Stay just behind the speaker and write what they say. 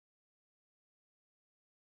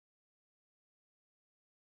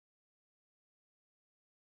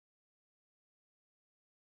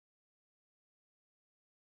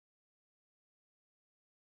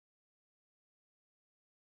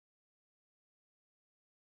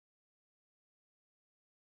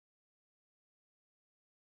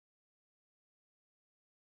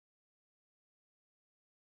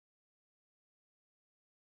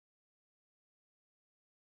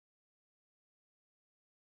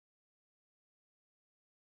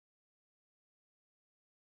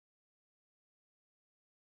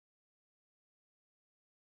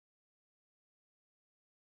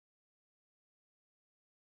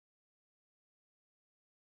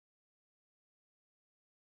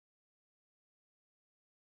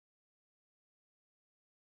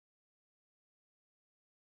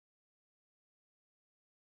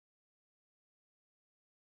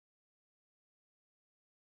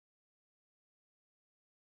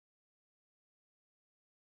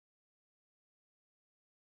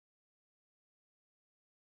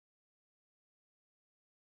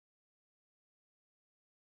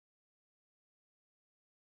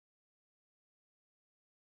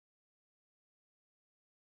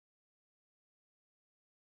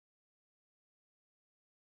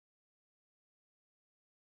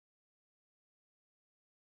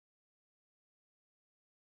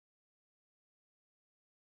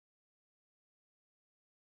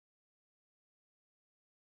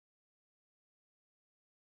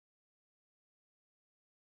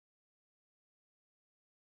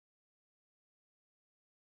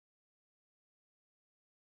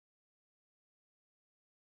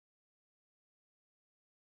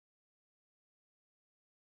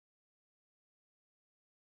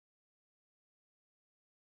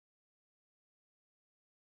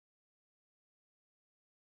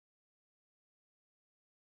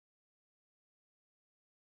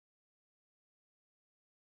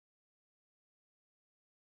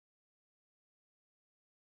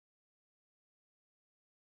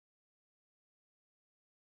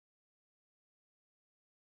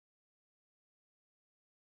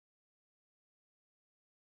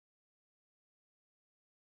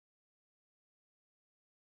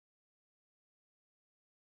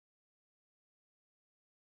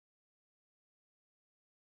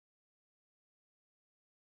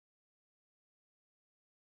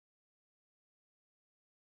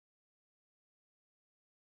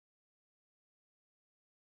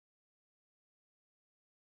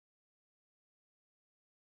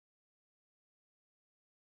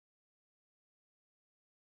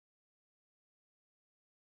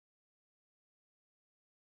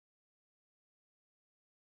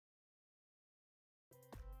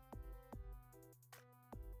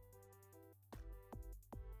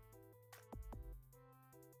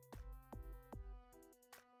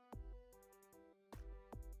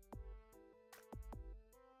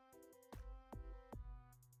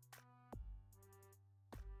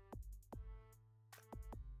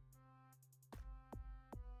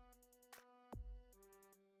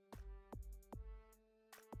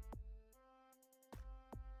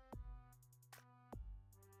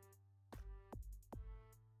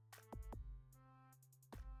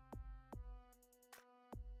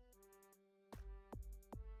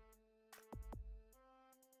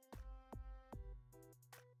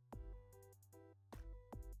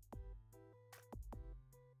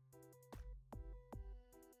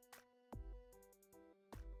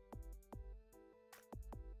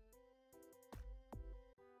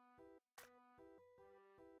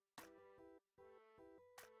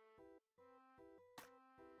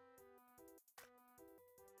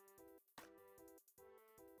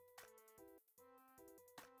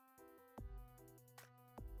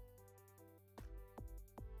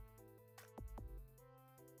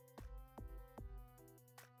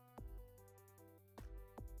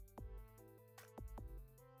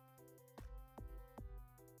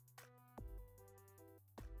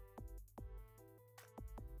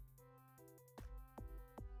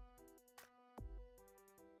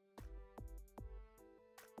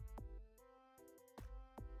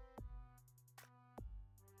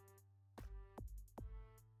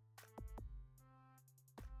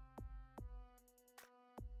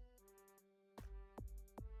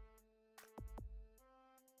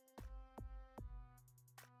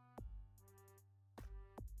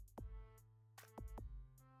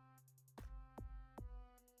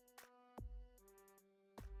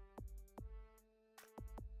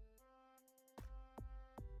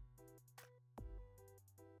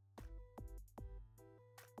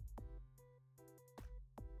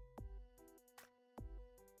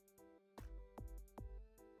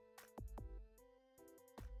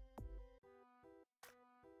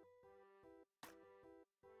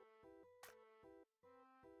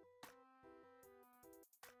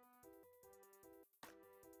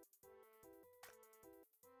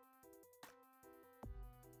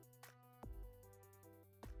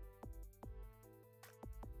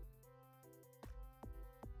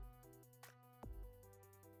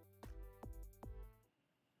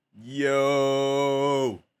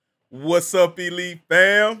Yo, what's up, Elite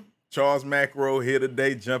fam? Charles Macro here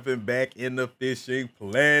today, jumping back in the fishing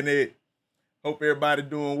planet. Hope everybody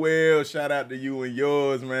doing well. Shout out to you and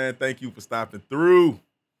yours, man. Thank you for stopping through.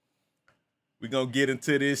 We're going to get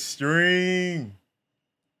into this stream.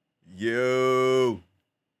 Yo.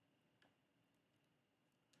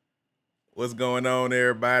 What's going on,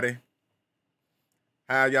 everybody?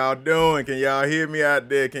 How y'all doing? Can y'all hear me out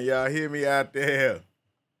there? Can y'all hear me out there?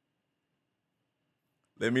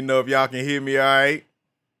 Let me know if y'all can hear me all right.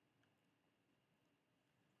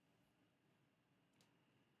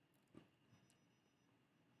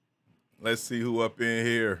 Let's see who up in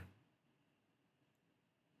here.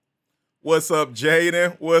 What's up,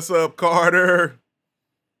 Jaden? What's up, Carter?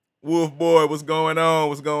 Wolf Boy, what's going on?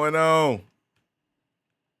 What's going on?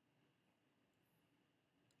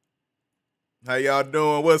 How y'all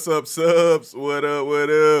doing? What's up, subs? What up,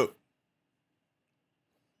 what up?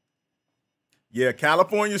 Yeah,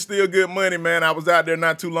 California's still good money, man. I was out there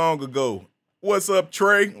not too long ago. What's up,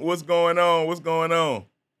 Trey? What's going on? What's going on?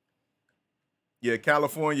 Yeah,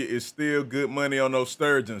 California is still good money on those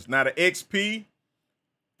sturgeons. Now the XP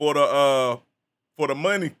for the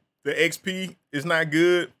money, the XP is not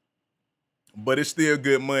good, but it's still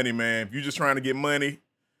good money, man. If you're just trying to get money,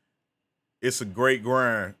 it's a great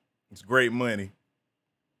grind. It's great money.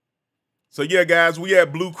 So yeah, guys, we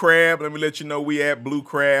at Blue Crab. Let me let you know we at Blue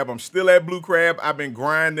Crab. I'm still at Blue Crab. I've been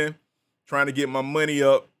grinding, trying to get my money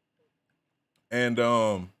up. And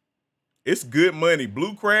it's good money.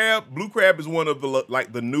 Blue Crab is one of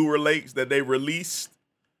the newer lakes that they released.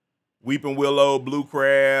 Weeping Willow, Blue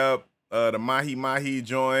Crab, the Mahi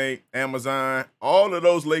joint, Amazon. All of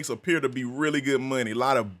those lakes appear to be really good money. A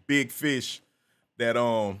lot of big fish that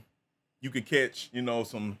you could catch, you know,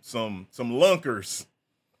 some lunkers.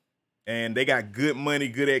 And they got good money,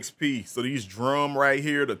 good XP. So these drum right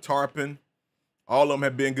here, the tarpon, all of them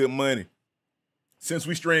have been good money. Since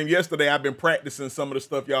we streamed yesterday, I've been practicing some of the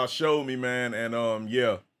stuff y'all showed me, man. And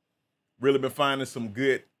yeah, really been finding some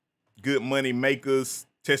good money makers,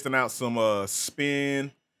 testing out some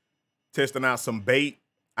spin, testing out some bait.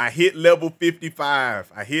 I hit level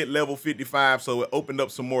 55. So it opened up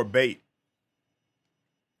some more bait.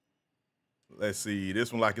 Let's see,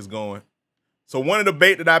 this one like it's going. So one of the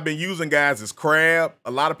bait that I've been using, guys, is crab.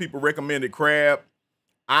 A lot of people recommended crab.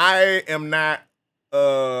 I am not,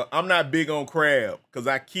 I'm not big on crab because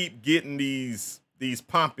I keep getting these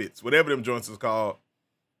pompets, whatever them joints is called.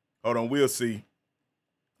 Hold on, we'll see.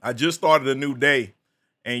 I just started a new day.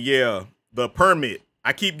 And yeah, the permit.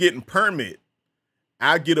 I keep getting permit.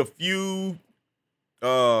 I get a few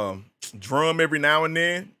drum every now and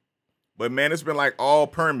then. But, man, it's been like all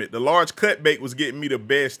permit. The large cut bait was getting me the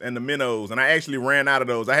best and the minnows. And I actually ran out of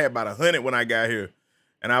those. I had about 100 when I got here.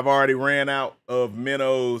 And I've already ran out of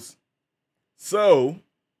minnows. So,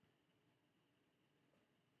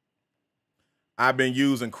 I've been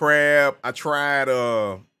using crab. I tried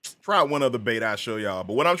one other bait I'll show y'all.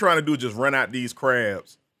 But what I'm trying to do is just run out these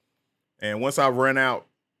crabs. And once I run out,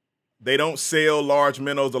 they don't sell large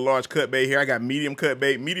minnows or large cut bait here. I got medium cut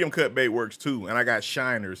bait. Medium cut bait works too. And I got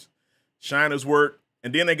shiners. Shiners work.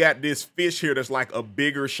 And then they got this fish here that's like a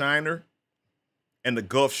bigger shiner. And the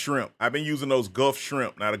Gulf shrimp. I've been using those Gulf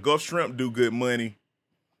shrimp. Now, the Gulf shrimp do good money.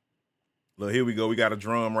 Look, here we go. We got a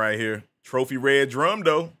drum right here. Trophy red drum,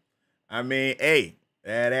 though. I mean, hey,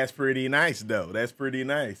 that's pretty nice, though. That's pretty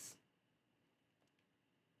nice.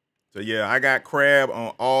 So, yeah, I got crab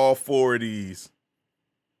on all 4 of these.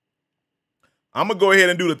 I'm going to go ahead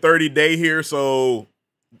and do the 30-day here, so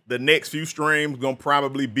the next few streams going to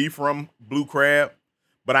probably be from Blue Crab,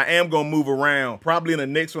 but I am going to move around. Probably in the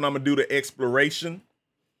next one, I'm going to do the exploration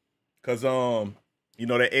because, you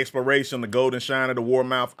know, that exploration, the golden shiner, the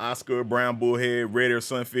warmouth, Oscar, brown bullhead, red ear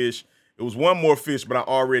sunfish. It was one more fish, but I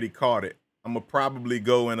already caught it. I'm going to probably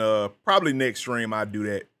go in, probably next stream I'll do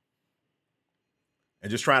that and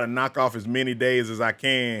just try to knock off as many days as I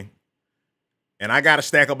can. And I got to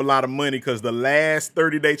stack up a lot of money because the last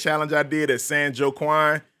 30-day challenge I did at San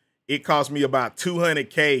Joaquin, it cost me about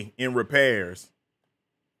 $200K in repairs.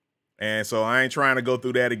 And so I ain't trying to go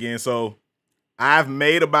through that again. So I've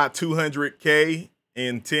made about $200K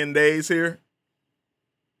in 10 days here.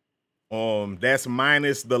 That's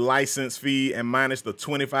minus the license fee and minus the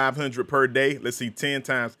 $2,500 per day. Let's see, 10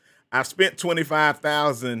 times. I've spent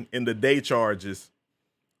 $25,000 in the day charges.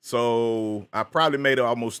 So I probably made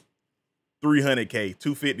almost $300K,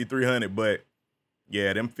 $250, $300, but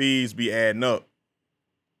yeah, them fees be adding up.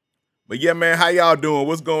 But yeah, man, how y'all doing?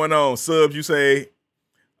 What's going on? Subs, you say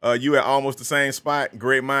you at almost the same spot.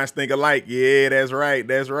 Great minds think alike. Yeah, that's right.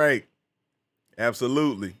 That's right.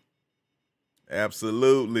 Absolutely.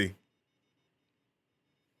 Absolutely.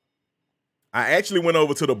 I actually went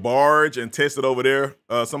over to the barge and tested over there.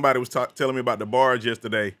 Somebody was telling me about the barge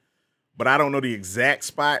yesterday, but I don't know the exact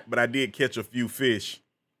spot, but I did catch a few fish.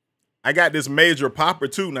 I got this major popper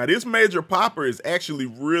too. Now this major popper is actually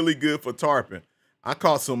really good for tarpon. I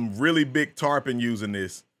caught some really big tarpon using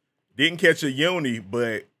this. Didn't catch a uni,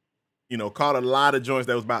 but you know, caught a lot of joints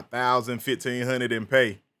that was about 1,000, 1,500 in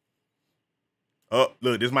pay. Oh,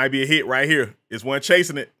 look, this might be a hit right here. It's one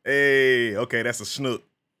chasing it. Hey, okay, that's a snook.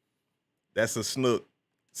 That's a snook.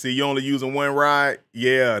 See, you only using one rod?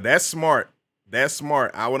 Yeah, that's smart. That's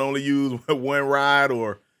smart. I would only use one rod,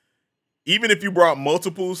 or even if you brought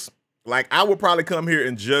multiples, like I would probably come here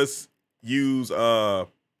and just use, you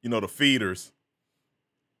know, the feeders.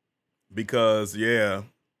 Because, yeah,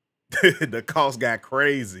 the cost got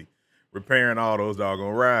crazy repairing all those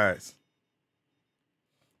doggone rides.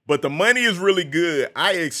 But the money is really good.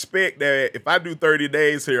 I expect that if I do 30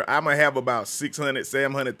 days here, I'm going to have about 600,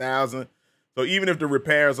 700,000. So even if the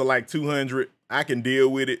repairs are like 200, I can deal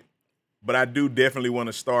with it. But I do definitely want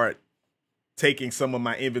to start taking some of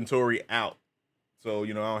my inventory out. So,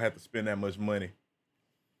 you know, I don't have to spend that much money.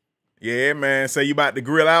 Yeah, man. Say you about to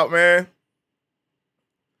grill out, man.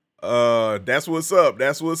 That's what's up.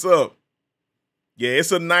 That's what's up. Yeah,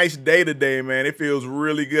 it's a nice day today, man. It feels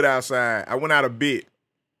really good outside. I went out a bit.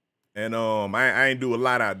 And I ain't do a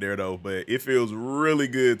lot out there, though. But it feels really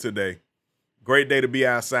good today. Great day to be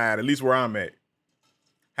outside, at least where I'm at.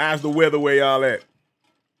 How's the weather where y'all at?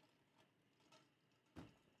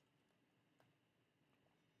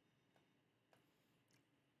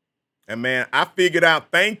 And, man, I figured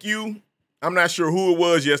out, thank you. I'm not sure who it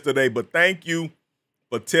was yesterday, but thank you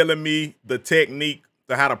for telling me the technique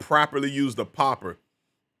to how to properly use the popper.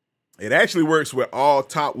 It actually works with all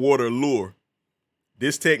top water lure.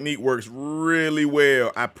 This technique works really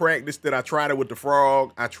well. I practiced it. I tried it with the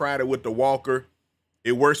frog. I tried it with the walker.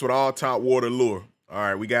 It works with all top water lure. All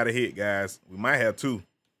right, we got a hit, guys. We might have two.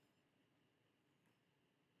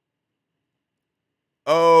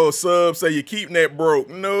 Oh, Sub say your keep net broke.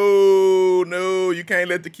 No, you can't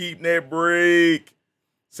let the keep net break.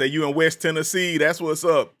 Say you in West Tennessee. That's what's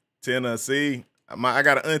up. Tennessee. I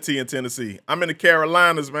got an auntie in Tennessee. I'm in the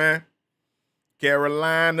Carolinas, man.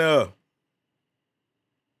 Carolina.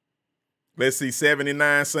 Let's see,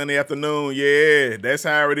 79 Sunday afternoon. Yeah, that's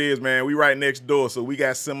how it is, man. We right next door, so we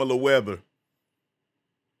got similar weather.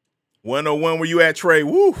 101, where you at, Trey?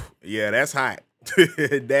 Woo. Yeah, that's hot.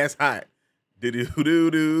 That's hot.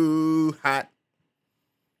 Do-do-do-do. Hot.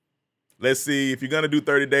 Let's see, if you're going to do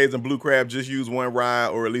 30 days in blue crab, just use one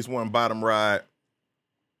rod or at least one bottom rod.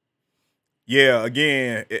 Yeah,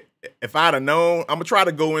 again, if I'd have known, I'm going to try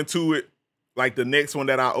to go into it like the next one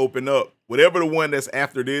that I open up. Whatever the one that's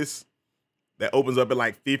after this, that opens up at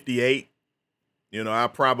like 58, you know, I'll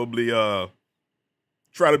probably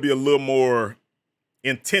try to be a little more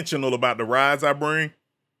intentional about the rides I bring.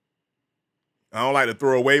 I don't like to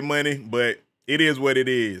throw away money, but it is what it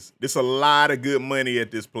is. There's a lot of good money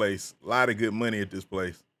at this place. A lot of good money at this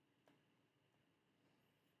place.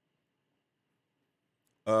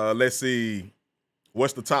 Let's see.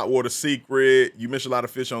 What's the top water secret? You mentioned a lot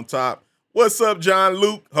of fish on top. What's up, John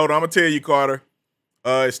Luke? Hold on, I'm going to tell you, Carter.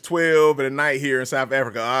 It's 12 at night here in South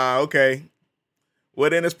Africa. Ah, okay. Well,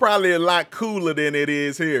 then it's probably a lot cooler than it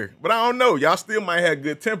is here. But I don't know. Y'all still might have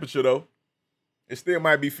good temperature, though. It still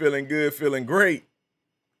might be feeling good, feeling great.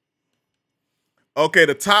 Okay,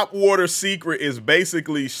 the top water secret is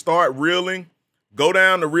basically start reeling. Go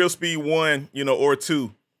down to reel speed 1, you know, or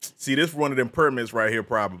 2. See, this is one of them permits right here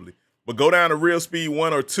probably. But go down to reel speed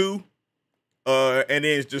 1 or 2. And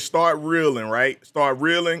then just start reeling, right? Start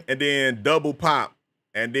reeling and then double pop.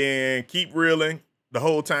 And then keep reeling the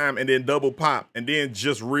whole time and then double pop and then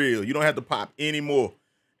just reel. You don't have to pop anymore.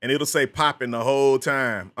 And it'll say popping the whole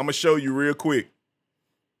time. I'm going to show you real quick.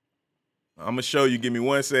 I'm going to show you. Give me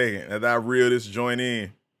 1 second as I reel this joint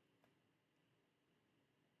in.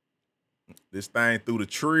 This thing through the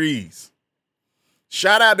trees.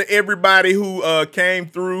 Shout out to everybody who came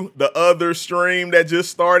through the other stream that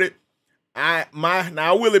just started. Now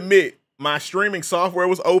I will admit, my streaming software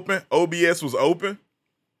was open. OBS was open.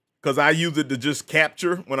 Because I use it to just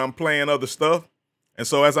capture when I'm playing other stuff. And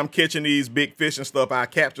so as I'm catching these big fish and stuff, I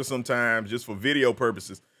capture sometimes just for video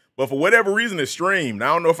purposes. But for whatever reason, it streamed.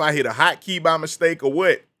 I don't know if I hit a hotkey by mistake or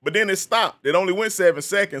what. But then it stopped. It only went 7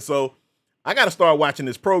 seconds. So I got to start watching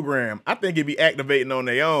this program. I think it'd be activating on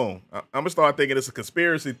their own. I'm going to start thinking it's a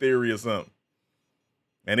conspiracy theory or something.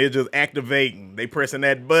 And it's just activating. They pressing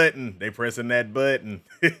that button. They pressing that button.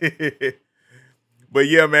 But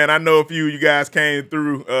yeah, man, I know a few of you guys came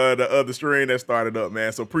through the other stream that started up,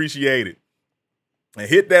 man. So appreciate it. And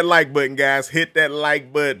hit that like button, guys. Hit that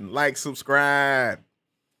like button. Like, subscribe.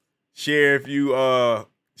 Share if you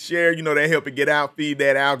share, you know, that help it get out, feed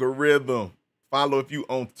that algorithm. Follow if you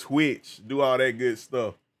on Twitch. Do all that good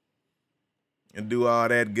stuff. And do all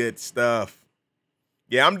that good stuff.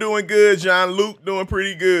 Yeah, I'm doing good, Jean-Luc. Doing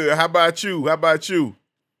pretty good. How about you? How about you?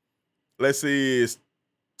 Let's see. It's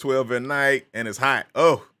 12 at night and it's hot.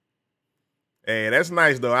 Oh. Hey, that's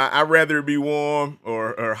nice, though. I'd rather it be warm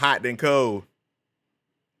or hot than cold.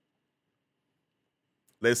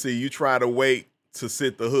 Let's see. You try to wait to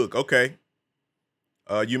sit the hook. Okay.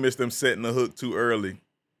 You missed them setting the hook too early.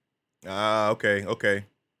 Okay, okay.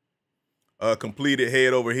 Completed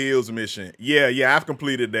head over heels mission. Yeah, I've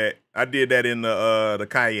completed that. I did that in the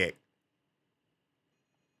kayak.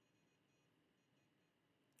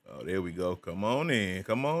 Oh, there we go. Come on in.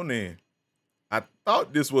 Come on in. I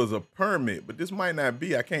thought this was a permit, but this might not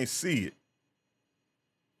be. I can't see it.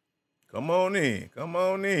 Come on in. Come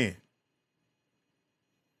on in.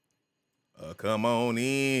 Come on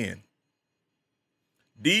in.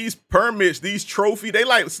 These permits, these trophy, they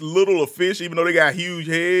like little fish, even though they got huge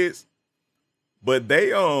heads. But they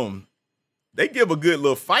give a good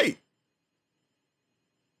little fight.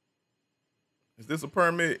 Is this a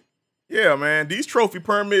permit? Yeah, man. These trophy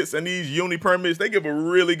permits and these uni permits, they give a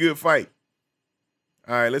really good fight.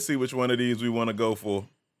 All right, let's see which one of these we want to go for.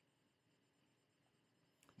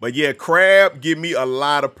 But yeah, crab give me a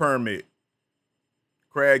lot of permit.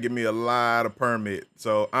 Crab give me a lot of permit.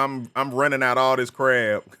 So I'm running out all this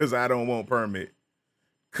crab because I don't want permit.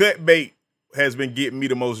 Cut bait has been getting me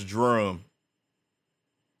the most drum.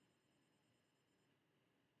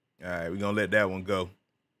 All right, we're going to let that one go.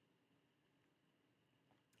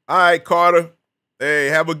 All right, Carter. Hey,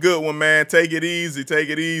 have a good one, man. Take it easy. Take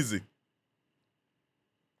it easy.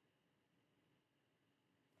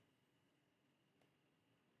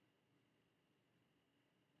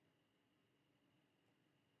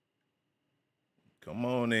 Come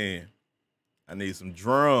on in. I need some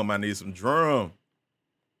drum. I need some drum.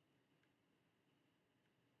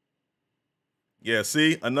 Yeah,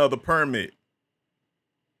 see? Another permit.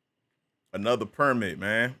 Another permit,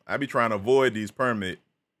 man. I be trying to avoid these permits.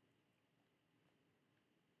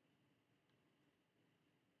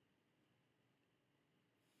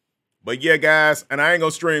 But yeah, guys, and I ain't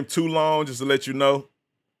gonna stream too long, just to let you know.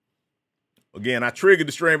 Again, I triggered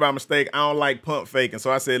the stream by mistake. I don't like pump faking,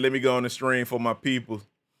 so I said, let me go on the stream for my people.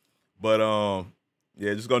 But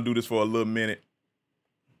yeah, just gonna do this for a little minute.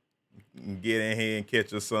 Get in here and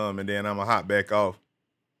catch us some, and then I'm gonna hop back off.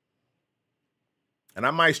 And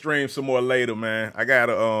I might stream some more later, man. I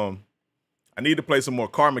gotta I need to play some more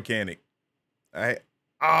car mechanic.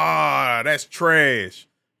 That's trash.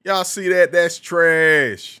 Y'all see that? That's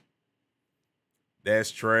trash.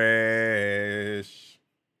 That's trash.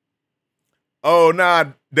 Oh, nah,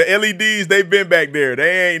 the LEDs, they've been back there.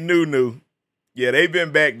 They ain't new. Yeah, they've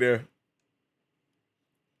been back there.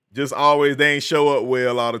 Just always, they ain't show up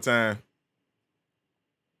well all the time.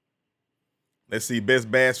 Let's see,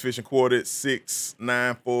 best bass fishing quartered,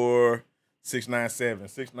 694, 697.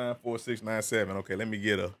 694, 697. Okay, let me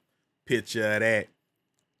get a picture of that.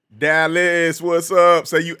 Dallas, what's up?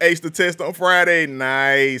 So you aced the test on Friday.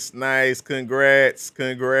 Nice, nice. Congrats,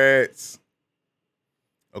 congrats.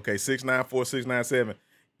 Okay, 694, 697.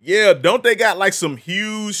 Yeah, don't they got like some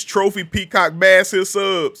huge trophy peacock bass here,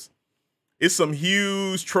 subs? It's some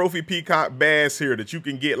huge trophy peacock bass here that you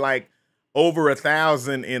can get like over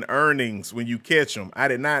 1,000 in earnings when you catch them. I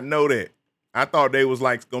did not know that. I thought they was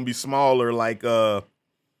like gonna be smaller, like you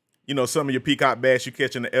know, some of your peacock bass you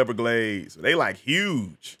catch in the Everglades. They like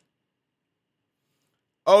huge.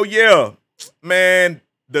 Oh yeah, man.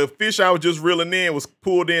 The fish I was just reeling in was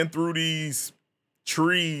pulled in through these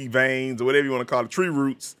tree veins or whatever you want to call it, tree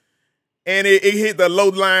roots. And it hit the low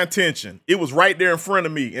line tension. It was right there in front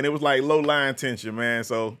of me, and it was like low line tension, man.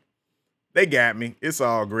 So they got me. It's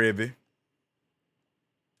all gravy.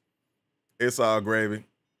 It's all gravy.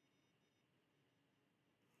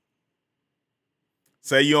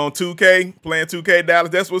 Say you on 2K, playing 2K,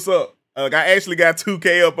 Dallas. That's what's up. I actually got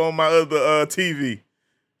 2K up on my other TV.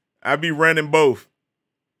 I be running both.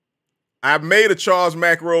 I made a Charles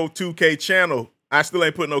Macro 2K channel. I still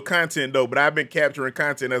ain't putting no content though, but I've been capturing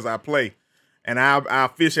content as I play, and I'll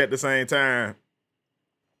fish at the same time.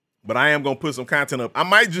 But I am gonna put some content up. I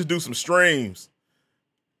might just do some streams.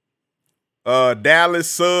 Dallas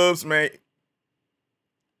subs, man.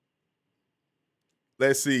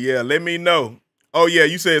 Let's see. Yeah, let me know. Oh yeah,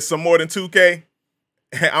 you said some more than 2K.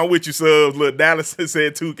 I'm with you, subs. Look, Dallas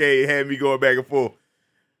said 2K. It had me going back and forth.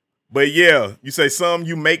 But yeah, you say some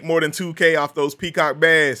you make more than 2K off those peacock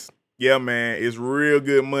bass. Yeah, man, it's real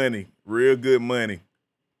good money. Real good money.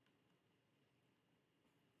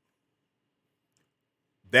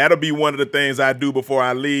 That'll be one of the things I do before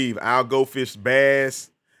I leave. I'll go fish bass,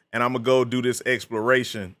 and I'm going to go do this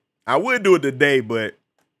exploration. I would do it today, but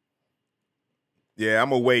yeah, I'm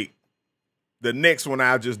going to wait. The next one,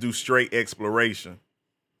 I'll just do straight exploration.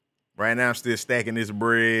 Right now, I'm still stacking this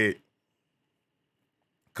bread.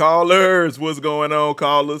 Callers, what's going on,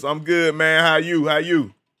 callers? I'm good, man. How you? How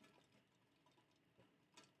you?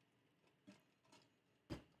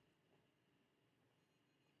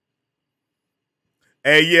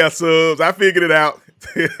 Hey, yeah, subs. I figured it out.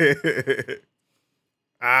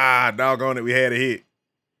 Ah, doggone it. We had a hit.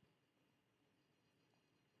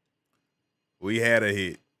 We had a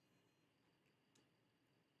hit.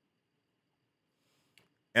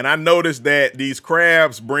 And I noticed that these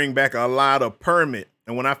crabs bring back a lot of permit.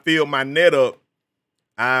 And when I filled my net up,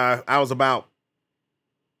 I was about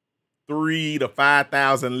 3,000 to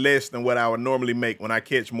 5,000 less than what I would normally make when I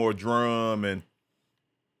catch more drum. And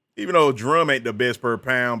even though drum ain't the best per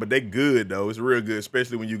pound, but they good though. It's real good,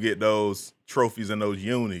 especially when you get those trophies and those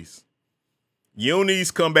unis.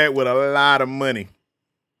 Unis come back with a lot of money.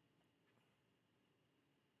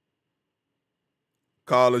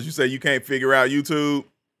 Callers, you say you can't figure out YouTube?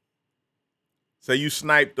 Say you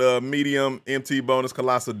sniped a medium MT bonus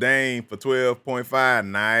Colossal Dame for 12.5.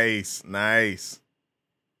 Nice, nice.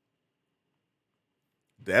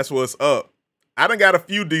 That's what's up. I done got a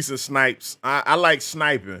few decent snipes. I like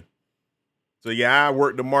sniping. So yeah, I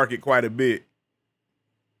work the market quite a bit.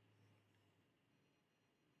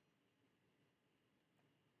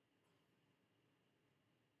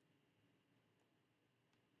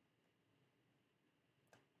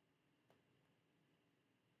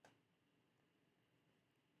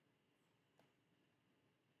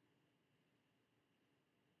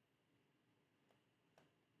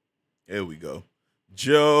 There we go.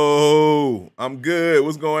 Joe, I'm good.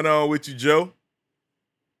 What's going on with you, Joe?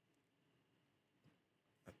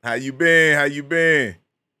 How you been? How you been?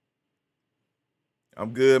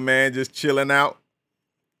 I'm good, man. Just chilling out.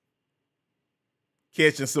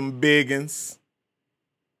 Catching some biggins.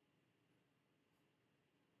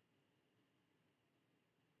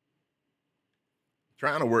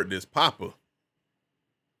 Trying to work this popper.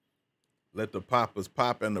 Let the poppers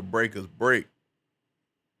pop and the breakers break.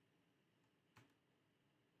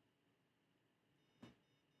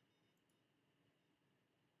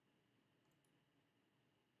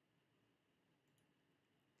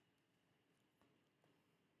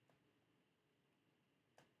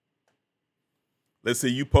 Let's see,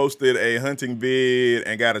 you posted a hunting vid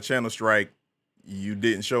and got a channel strike. You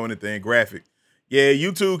didn't show anything graphic. Yeah,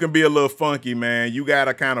 YouTube can be a little funky, man. You got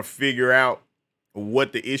to kind of figure out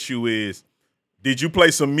what the issue is. Did you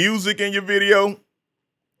play some music in your video?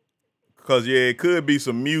 Because, yeah, it could be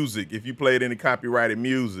some music if you played any copyrighted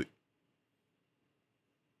music.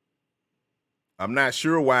 I'm not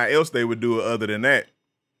sure why else they would do it other than that.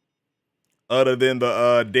 Other than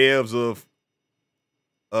the devs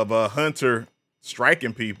of a hunter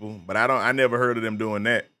striking people, but I never heard of them doing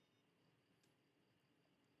that.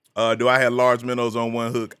 Do I have large minnows on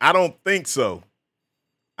one hook? I don't think so.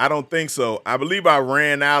 I don't think so. I believe I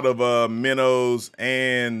ran out of minnows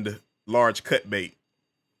and large cut bait.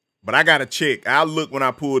 But I gotta check. I'll look when I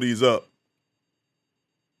pull these up.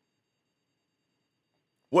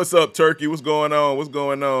 What's up, Turkey? What's going on? What's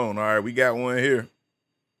going on? All right, we got one here.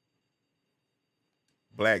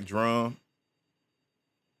 Black drum.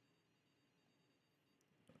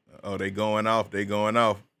 Oh, they going off. They going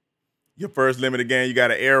off. Your first limited game, you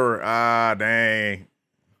got an error. Ah, dang.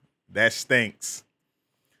 That stinks.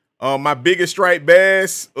 My biggest striped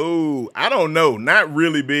bass, ooh, I don't know. Not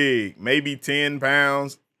really big. Maybe 10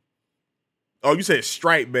 pounds. Oh, you said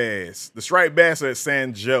striped bass. The striped bass are at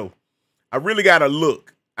San Joe. I really got to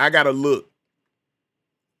look. I got to look.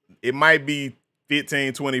 It might be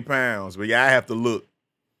 15, 20 pounds, but yeah, I have to look.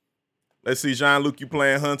 Let's see, Jean-Luc, you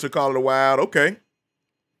playing Hunter, Call of the Wild. Okay.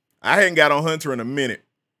 I hadn't got on Hunter in a minute.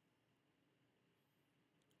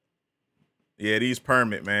 Yeah, these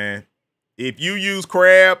permit, man. If you use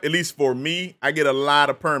crab, at least for me, I get a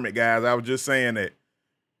lot of permit, guys. I was just saying that.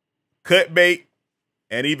 Cut bait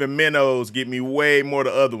and even minnows get me way more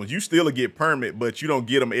than other ones. You still get permit, but you don't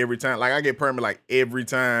get them every time. Like I get permit like every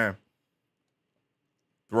time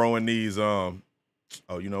throwing these. Oh,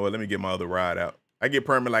 you know what? Let me get my other rod out. I get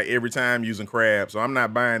permit like every time using crab, so I'm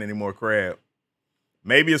not buying any more crab.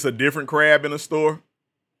 Maybe it's a different crab in the store,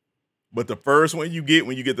 but the first one you get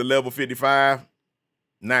when you get to level 55,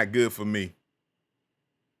 not good for me.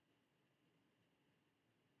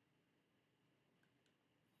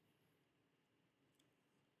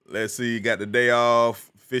 Let's see, got the day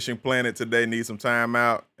off. Fishing Planet today, need some time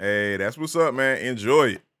out. Hey, that's what's up, man. Enjoy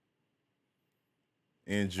it.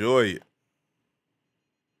 Enjoy it.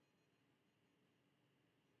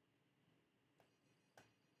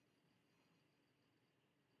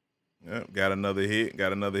 Yep, got another hit.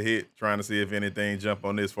 Got another hit. Trying to see if anything jump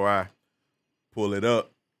on this before I pull it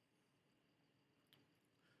up.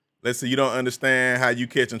 Let's see, you don't understand how you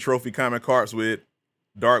catching trophy common carps with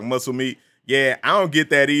dark muscle meat. Yeah, I don't get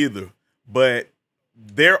that either. But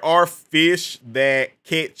there are fish that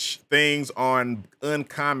catch things on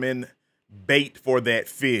uncommon bait for that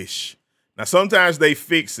fish. Now, sometimes they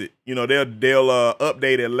fix it. You know, they'll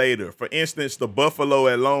update it later. For instance, the buffalo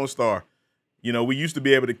at Lone Star. You know, we used to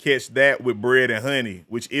be able to catch that with bread and honey,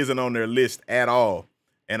 which isn't on their list at all.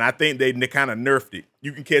 And I think they kind of nerfed it.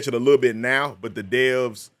 You can catch it a little bit now, but the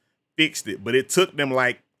devs fixed it. But it took them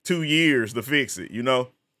like 2 years to fix it, you know?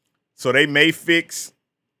 So they may fix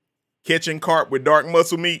catching carp with dark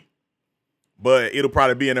muscle meat, but it'll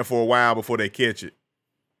probably be in there for a while before they catch it.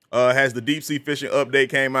 Has the deep sea fishing update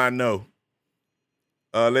came out? No.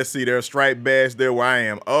 Let's see, there's striped bass there where I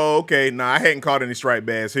am. Oh, okay. No, I hadn't caught any striped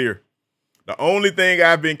bass here. The only thing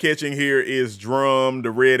I've been catching here is drum, the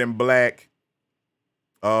red and black.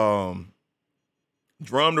 Drum,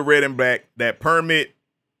 the red and black, that permit,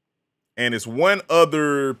 and it's one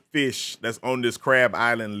other fish that's on this Crab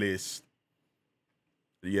Island list.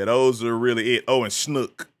 Yeah, those are really it. Oh, and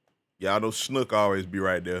snook. Y'all know snook always be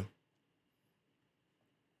right there.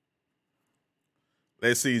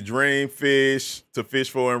 Let's see, dream fish to fish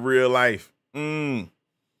for in real life. I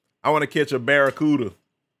want to catch a barracuda.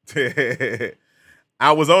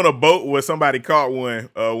 I was on a boat where somebody caught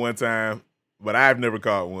one time, but I've never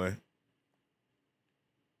caught one.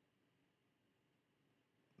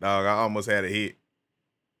 Dog, I almost had a hit.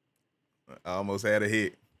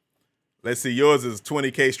 Let's see, yours is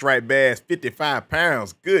 20K striped bass, 55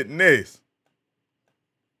 pounds. Goodness.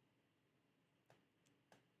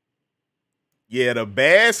 Yeah, the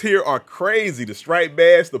bass here are crazy. The striped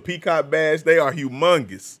bass, the peacock bass, they are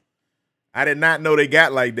humongous. I did not know they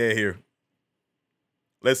got like that here.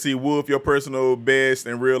 Let's see, Wolf, your personal best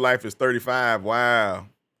in real life is 35. Wow.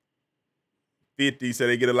 50, so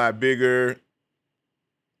they get a lot bigger.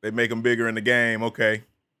 They make them bigger in the game. Okay.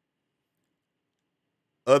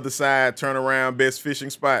 Other side, turn around, best fishing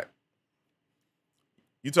spot.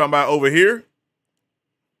 You talking about over here?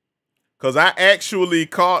 Because I actually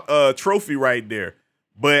caught a trophy right there.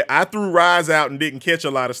 But I threw rods out and didn't catch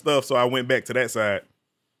a lot of stuff, so I went back to that side.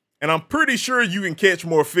 And I'm pretty sure you can catch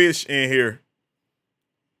more fish in here.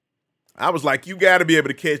 I was like, you got to be able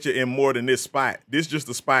to catch it in more than this spot. This is just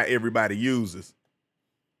the spot everybody uses.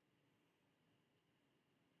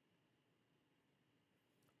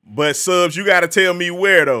 But, Subs, you got to tell me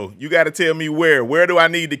where, though. You got to tell me where. Where do I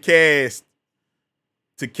need to cast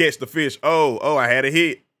to catch the fish? Oh, I had a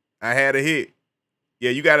hit.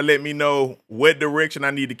 Yeah, you got to let me know what direction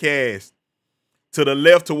I need to cast. To the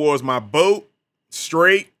left towards my boat,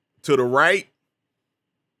 straight, to the right.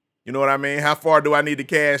 You know what I mean? How far do I need to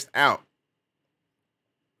cast out?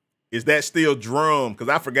 Is that still drum? Because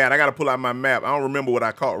I forgot. I got to pull out my map. I don't remember what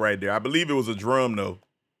I caught right there. I believe it was a drum, though,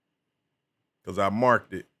 because I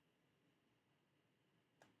marked it.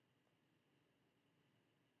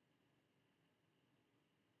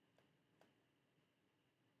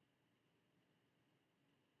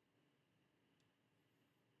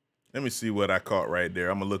 Let me see what I caught right there.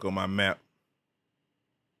 I'm going to look on my map.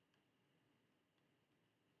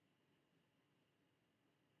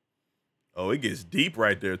 Oh, it gets deep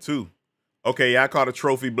right there, too. Okay, I caught a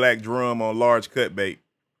trophy black drum on large cut bait.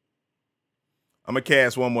 I'm going to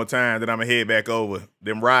cast one more time, then I'm going to head back over.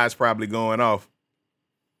 Them rods probably going off.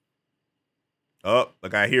 Oh,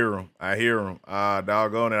 look, I hear them. Ah,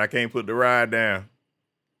 doggone it. I can't put the rod down.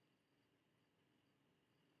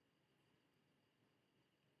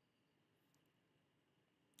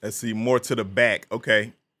 Let's see, more to the back.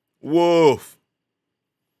 Okay. Woof.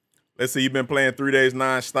 Let's see, you've been playing 3 days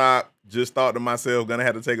nonstop. Just thought to myself, gonna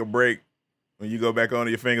have to take a break. When you go back on,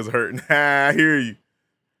 your fingers are hurting. I hear you.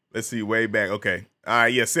 Let's see, way back. Okay. All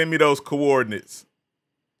right, yeah, send me those coordinates.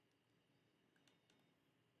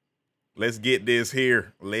 Let's get this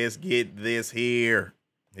here.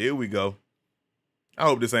 Here we go. I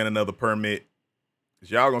hope this ain't another permit. Because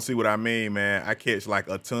y'all gonna see what I mean, man. I catch like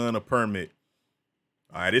a ton of permit.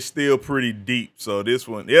 All right, it's still pretty deep. So this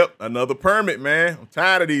one, yep, another permit, man. I'm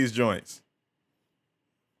tired of these joints.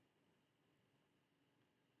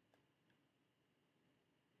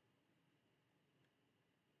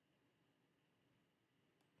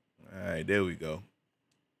 All right, there we go.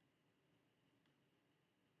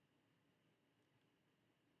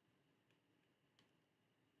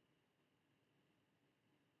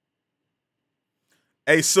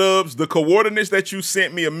 Hey, Subs, the coordinates that you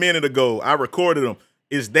sent me a minute ago, I recorded them.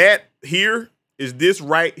 Is that here? Is this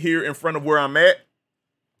right here in front of where I'm at?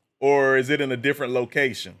 Or is it in a different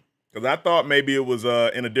location? Because I thought maybe it was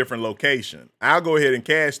in a different location. I'll go ahead and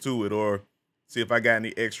cash to it or see if I got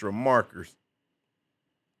any extra markers.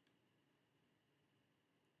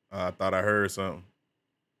 I thought I heard something.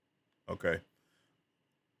 Okay.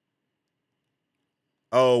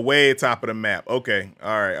 Oh, way top of the map. Okay.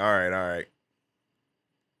 All right, all right, all right.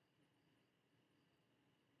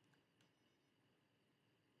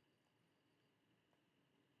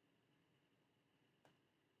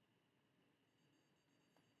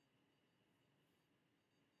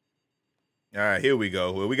 All right, here we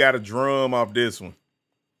go. Well, we got a drum off this one.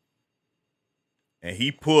 And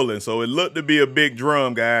he pulling, so it looked to be a big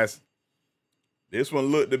drum, guys. This one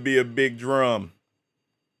looked to be a big drum.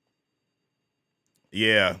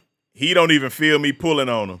 Yeah, he don't even feel me pulling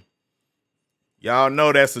on him. Y'all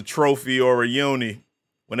know that's a trophy or a uni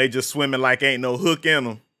when they just swimming like ain't no hook in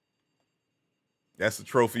them. That's a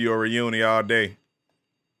trophy or a uni all day.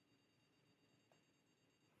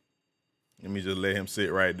 Let me just let him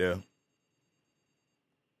sit right there.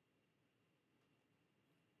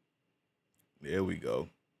 There we go.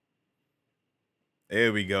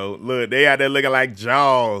 There we go. Look, they out there looking like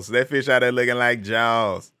Jaws. That fish out there looking like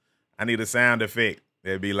Jaws. I need a sound effect.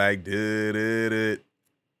 That'd be like, did it.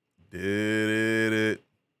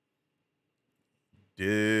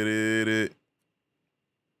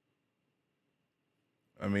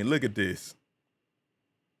 I mean, look at this.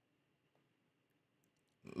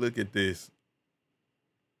 Look at this.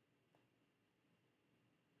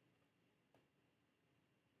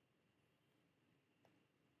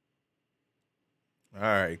 All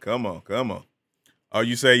right, come on, come on. Oh,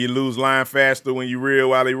 you say you lose line faster when you reel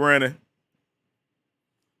while he running?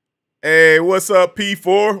 Hey, what's up,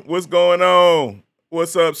 P4? What's going on?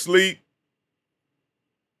 What's up, Sleep?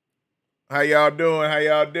 How y'all doing? How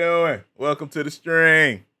y'all doing? Welcome to the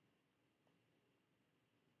stream.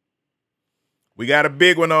 We got a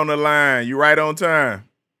big one on the line. You right on time.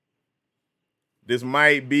 This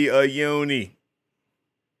might be a uni.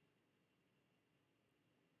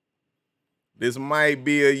 This might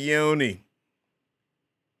be a uni.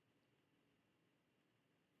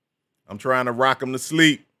 I'm trying to rock him to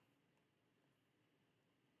sleep.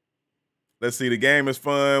 Let's see, the game is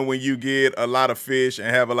fun when you get a lot of fish and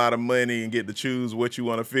have a lot of money and get to choose what you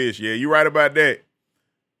want to fish. Yeah, you're right about that.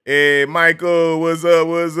 Hey, Michael, what's up?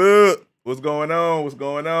 What's up? What's going on? What's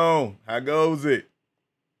going on? How goes it?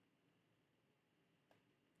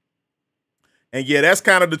 And yeah, that's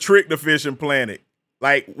kind of the trick to Fishing Planet.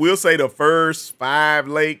 Like, we'll say the first 5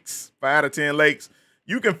 to 10 lakes,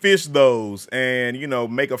 you can fish those and, you know,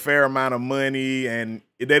 make a fair amount of money, and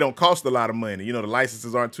they don't cost a lot of money. You know, the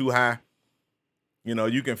licenses aren't too high. You know,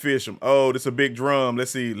 you can fish them. Oh, this is a big drum. Let's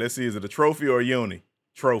see. Let's see. Is it a trophy or a uni?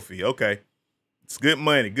 Trophy. Okay. It's good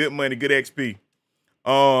money, good XP.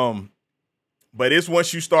 But it's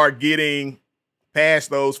once you start getting past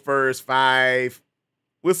those first 5,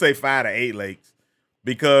 we'll say 5 to 8 lakes,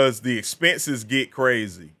 because the expenses get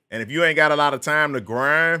crazy. And if you ain't got a lot of time to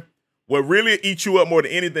grind, what really eats you up more than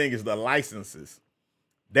anything is the licenses.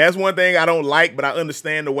 That's one thing I don't like, but I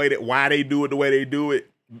understand the way that why they do it the way they do it.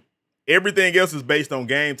 Everything else is based on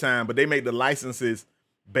game time, but they make the licenses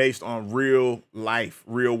based on real life,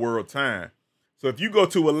 real world time. So if you go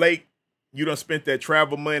to a lake, you done spent that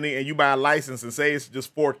travel money and you buy a license and say it's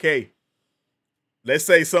just 4K. Let's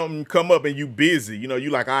say something come up and you busy. You know,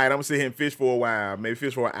 you like, all right, I'm gonna sit here and fish for a while, maybe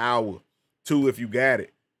fish for an hour, 2 if you got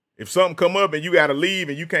it. If something come up and you got to leave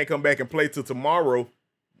and you can't come back and play till tomorrow,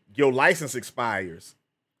 your license expires.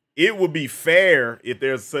 It would be fair if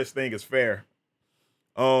there's such thing as fair.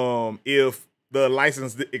 If the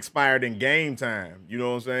license expired in game time, you know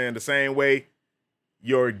what I'm saying? The same way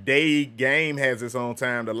your day game has its own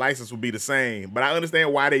time, the license will be the same. But I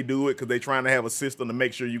understand why they do it, because they're trying to have a system to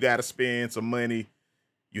make sure you got to spend some money.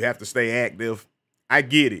 You have to stay active. I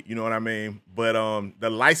get it, you know what I mean? But the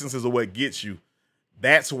licenses are what gets you.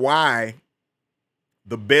 That's why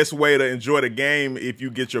the best way to enjoy the game if you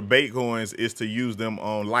get your bait coins is to use them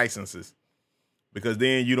on licenses, because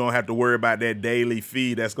then you don't have to worry about that daily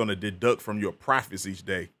fee that's going to deduct from your profits each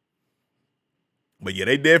day. But yeah,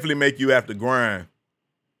 they definitely make you have to grind.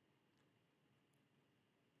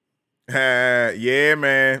 Yeah,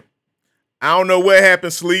 man. I don't know what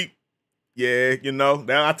happened, Sleep. Yeah, you know,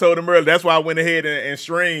 I told him earlier. That's why I went ahead and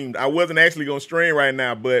streamed. I wasn't actually going to stream right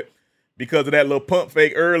now, but because of that little pump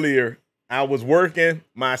fake earlier, I was working.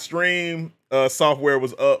 My stream software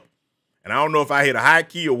was up, and I don't know if I hit a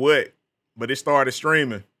hotkey or what, but it started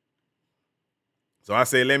streaming. So I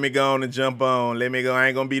said, let me go on and jump on. Let me go. I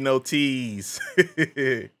ain't going to be no tease.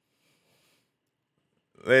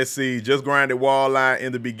 Let's see. Just grinded walleye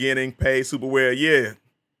in the beginning. Paid super well. Yeah.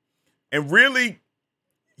 And really,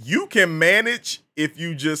 you can manage if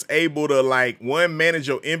you just able to, like, one, manage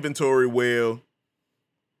your inventory well.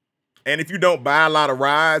 And if you don't buy a lot of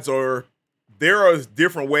rides, or there are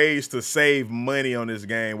different ways to save money on this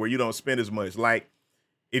game where you don't spend as much. Like,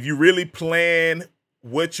 if you really plan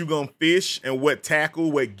what you're going to fish and what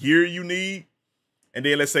tackle, what gear you need, and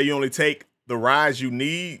then let's say you only take the rides you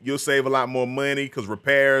need, you'll save a lot more money because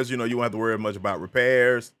repairs, you won't have to worry much about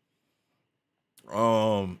repairs.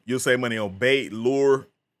 You'll save money on bait, lure.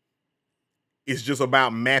 It's just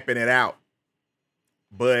about mapping it out.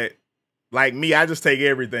 But like me, I just take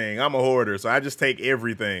everything. I'm a hoarder, so I just take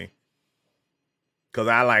everything. Because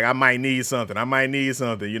I might need something. I might need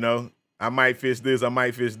something, I might fish this, I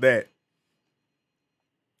might fish that.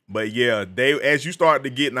 But yeah, as you start to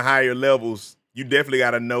get in the higher levels, you definitely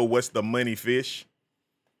got to know what's the money fish.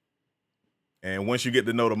 And once you get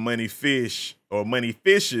to know the money fish or money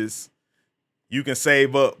fishes, you can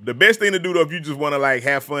save up. The best thing to do, though, if you just want to like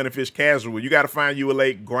have fun and fish casual, you got to find you a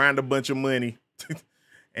lake, grind a bunch of money,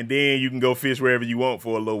 and then you can go fish wherever you want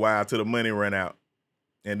for a little while till the money run out.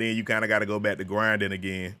 And then you kind of got to go back to grinding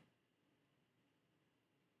again.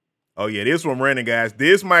 Oh, yeah, this one running, guys.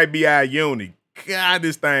 This might be our uni. God,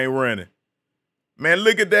 this thing running. Man,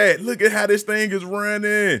 look at that. Look at how this thing is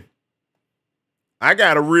running. I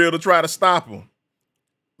got a reel to try to stop him.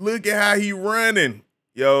 Look at how he running.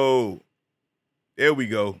 Yo, there we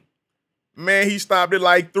go. Man, he stopped at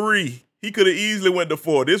like 3. He could have easily went to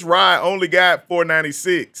 4. This ride only got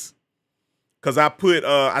 496. Because I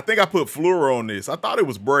think I put fluoro on this. I thought it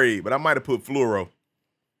was braid, but I might have put fluoro.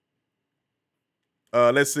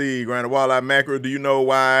 Let's see, grinded walleye mackerel. Do you know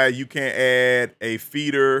why you can't add a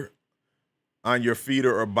feeder on your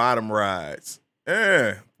feeder or bottom rides?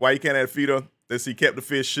 Why you can't add a feeder? Let's see, kept the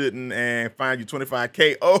fish shooting and find you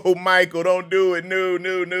 25K. Oh, Michael, don't do it.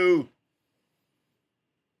 No.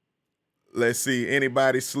 Let's see,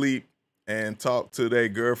 anybody sleep and talk to their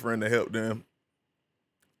girlfriend to help them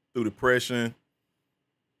through depression?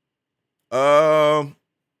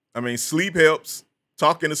 Sleep helps.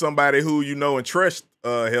 Talking to somebody who you know and trust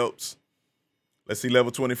helps. Let's see,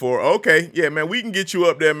 level 24. Okay, yeah, man, we can get you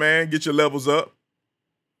up there, man. Get your levels up.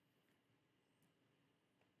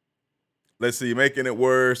 Let's see, making it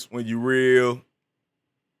worse when you reel.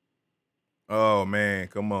 Oh, man,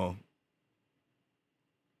 come on.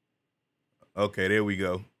 Okay, there we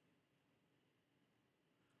go.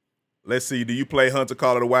 Let's see, do you play Hunter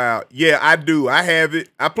Call of the Wild? Yeah, I do. I have it.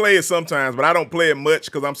 I play it sometimes, but I don't play it much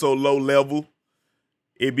because I'm so low level.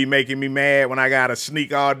 It'd be making me mad when I got to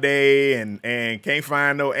sneak all day and can't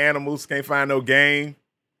find no animals, can't find no game.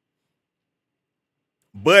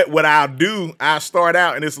 But what I'll do, I'll start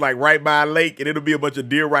out and it's like right by a lake and it'll be a bunch of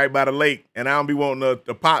deer right by the lake. And I don't be wanting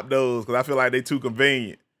to pop those because I feel like they too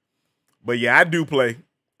convenient. But yeah, I do play.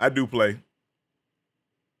 I do play.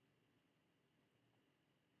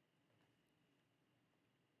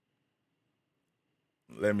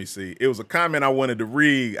 Let me see. It was a comment I wanted to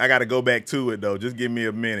read. I got to go back to it, though. Just give me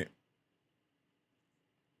a minute.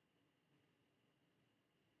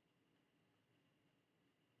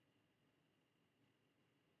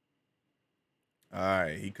 All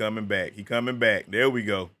right. He coming back. He coming back. There we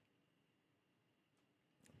go.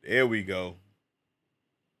 There we go.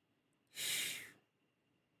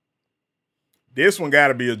 This one got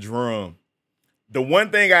to be a drum. The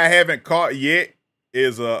one thing I haven't caught yet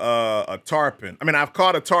is a tarpon. I mean, I've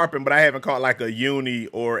caught a tarpon, but I haven't caught like a uni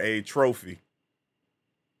or a trophy.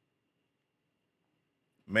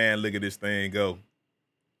 Man, look at this thing go.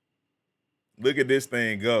 Look at this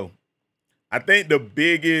thing go. I think the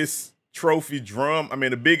biggest trophy drum,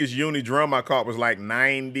 the biggest uni drum I caught was like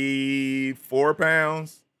 94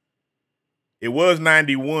 pounds. It was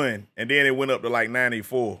 91, and then it went up to like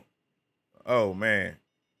 94. Oh, man.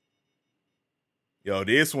 Yo,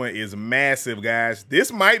 this one is massive, guys.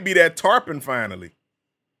 This might be that tarpon finally.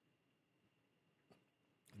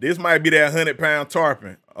 This might be that 100-pound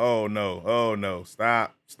tarpon. Oh, no. Oh, no.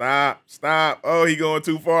 Stop. Stop. Stop. Oh, he going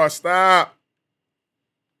too far. Stop.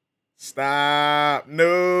 Stop.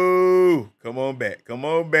 No. Come on back. Come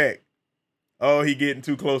on back. Oh, he getting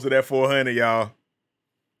too close to that 400, y'all.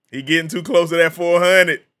 He getting too close to that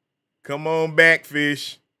 400. Come on back,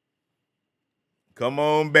 fish. Come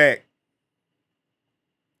on back.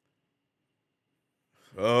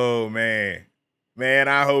 Oh, man. Man,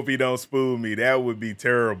 I hope he don't spool me. That would be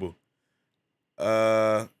terrible.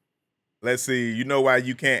 Let's see. You know why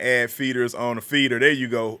you can't add feeders on a feeder? There you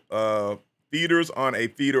go. Feeders on a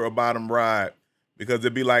feeder or bottom ride because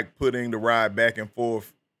it'd be like putting the rod back and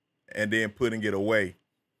forth and then putting it away.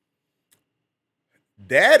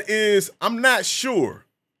 That is, I'm not sure.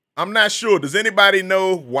 I'm not sure. Does anybody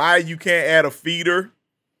know why you can't add a feeder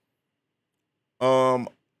on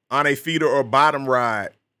a feeder or bottom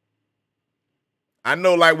rod? I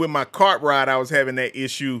know, like with my cart rod, I was having that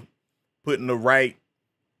issue putting the right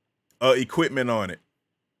equipment on it.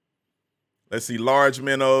 Let's see, large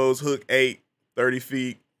minnows, hook 8, 30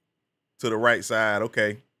 feet to the right side.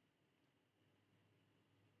 Okay.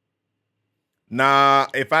 Nah,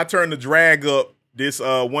 if I turn the drag up, this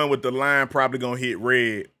one with the line probably gonna hit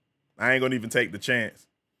red. I ain't gonna even take the chance.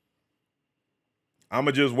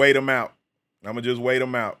 I'ma just wait them out.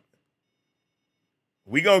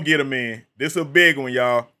 We gonna get them in. This a big one,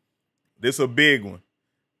 y'all. This a big one.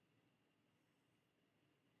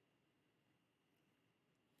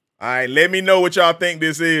 All right, let me know what y'all think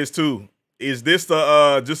this is too. Is this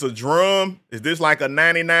the just a drum? Is this like a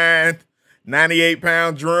 99, 98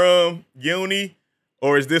 pound drum uni?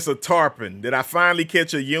 Or is this a tarpon? Did I finally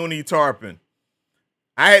catch a uni tarpon?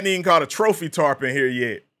 I hadn't even caught a trophy tarpon here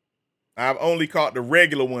yet. I've only caught the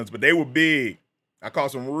regular ones, but they were big. I caught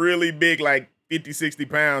some really big, like 50, 60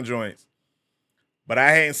 pound joints. But I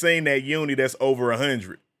hadn't seen that uni that's over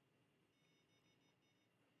 100.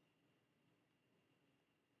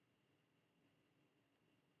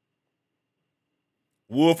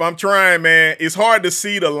 Wolf, I'm trying, man. It's hard to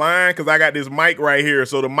see the line because I got this mic right here.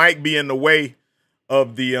 So the mic be in the way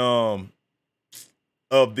of the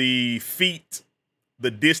feet,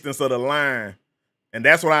 the distance of the line. And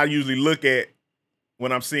that's what I usually look at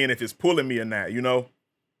when I'm seeing if it's pulling me or not, you know?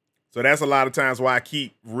 So that's a lot of times why I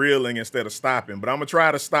keep reeling instead of stopping. But I'm going to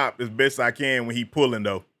try to stop as best I can when he pulling,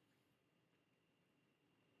 though.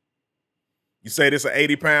 You say this an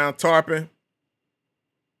 80 pound tarpon?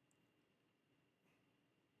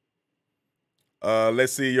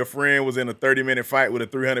 Let's see. Your friend was in a 30-minute fight with a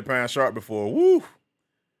 300 pound shark before. Woo.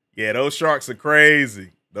 Yeah, those sharks are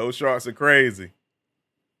crazy. Those sharks are crazy.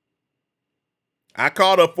 I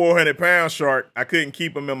caught a 400 pound shark. I couldn't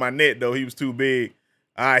keep him in my net, though. He was too big.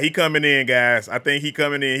 All right, he coming in, guys. I think he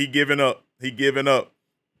coming in. He giving up. He giving up.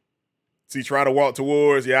 See, try to walk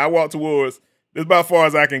towards. Yeah, I walk towards. This is about as far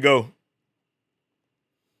as I can go.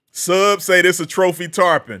 Sub say this a trophy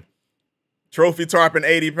tarpon. Trophy tarpon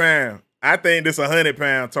 80 pound. I think this 100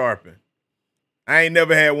 pound tarpon. I ain't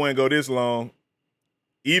never had one go this long.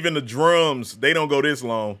 Even the drums, they don't go this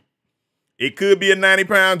long. It could be a 90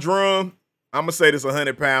 pound drum. I'm going to say this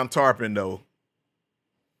 100 pound tarpon, though.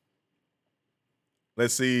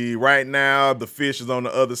 Let's see. Right now, the fish is on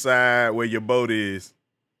the other side where your boat is.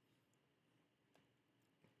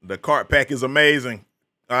 The cart pack is amazing.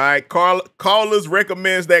 All right. Callers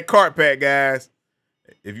recommends that cart pack, guys.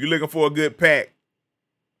 If you're looking for a good pack,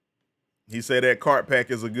 he said that cart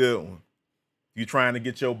pack is a good one. You're trying to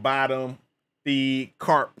get your bottom feed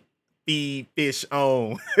carp feed fish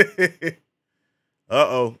on.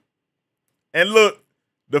 Uh-oh. And look,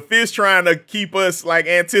 the fish trying to keep us like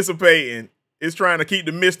anticipating. It's trying to keep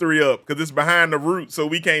the mystery up because it's behind the root so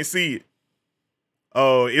we can't see it.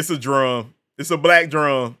 Oh, it's a drum. It's a black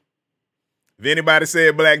drum. If anybody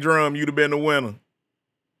said black drum, you'd have been the winner.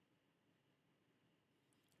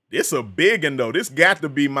 This a big one, though. This got to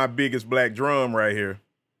be my biggest black drum right here.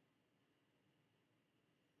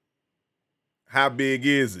 How big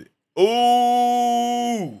is it?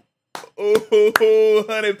 Ooh. Ooh,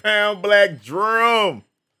 100 pound black drum.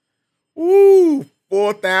 Ooh,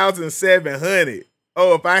 4,700.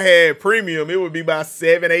 Oh, if I had premium, it would be about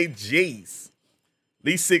 7, 8 G's. At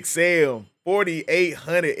least 6L,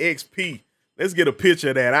 4,800 XP. Let's get a picture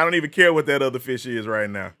of that. I don't even care what that other fish is right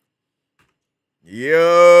now.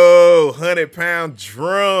 Yo, 100 pound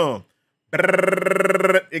drum.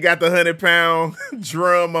 It got the 100 pound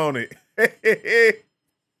drum on it.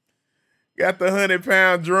 Got the 100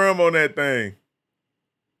 pound drum on that thing.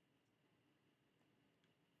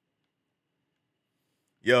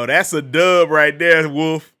 Yo, that's a dub right there,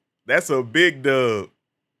 Wolf. That's a big dub.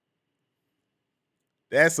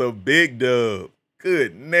 That's a big dub.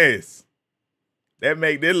 Goodness. That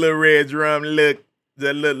make this little red drum look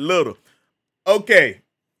just little. Okay,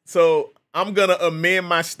 so I'm going to amend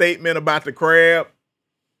my statement about the crab.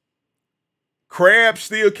 Crabs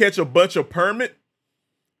still catch a bunch of permit.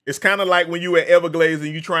 It's kind of like when you at Everglades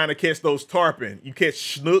and you trying to catch those tarpon. You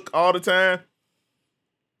catch snook all the time.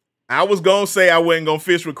 I was going to say I wasn't going to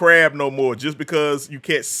fish with crab no more just because you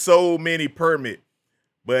catch so many permit.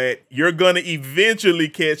 But you're going to eventually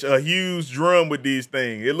catch a huge drum with these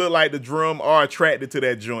things. It look like the drum are attracted to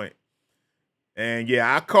that joint. And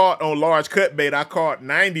yeah, I caught on large cut bait, I caught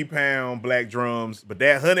 90-pound black drums, but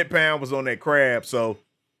that 100-pound was on that crab. So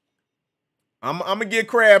I'm gonna get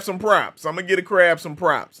crab some props. I'm gonna get a crab some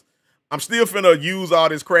props. I'm still finna use all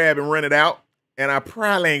this crab and run it out. And I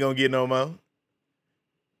probably ain't gonna get no more.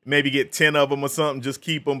 Maybe get 10 of them or something, just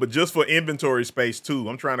keep them, but just for inventory space too.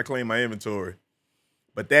 I'm trying to clean my inventory.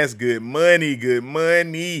 But that's good money, good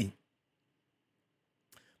money.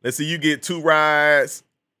 Let's see, you get 2 rides,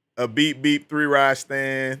 a beep beep 3-ride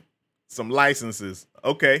stand, some licenses.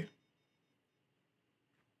 Okay.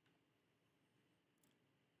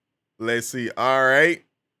 Let's see. All right.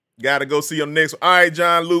 Got to go see your next one. All right,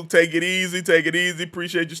 John Luke, take it easy. Take it easy.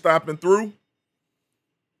 Appreciate you stopping through.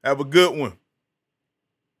 Have a good one.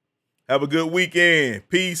 Have a good weekend.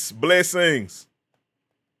 Peace. Blessings.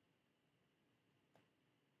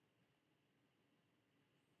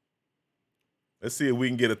 Let's see if we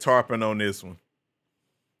can get a tarpon on this one.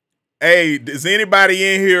 Hey, does anybody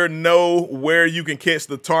in here know where you can catch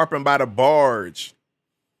the tarpon by the barge?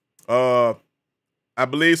 I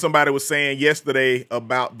believe somebody was saying yesterday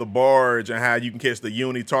about the barge and how you can catch the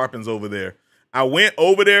uni tarpons over there. I went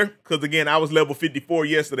over there because, again, I was level 54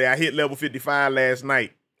 yesterday. I hit level 55 last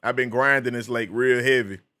night. I've been grinding this lake real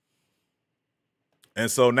heavy. And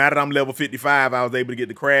so now that I'm level 55, I was able to get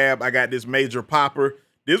the crab. I got this major popper.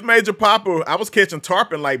 This major popper, I was catching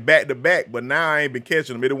tarpon like back to back, but now I ain't been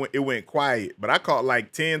catching them. It went quiet. But I caught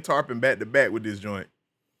like 10 tarpon back to back with this joint.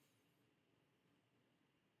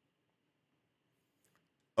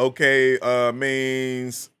 Okay,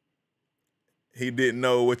 means he didn't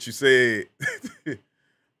know what you said.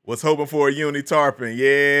 Was hoping for a uni tarpon.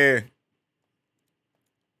 Yeah.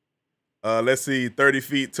 Let's see, 30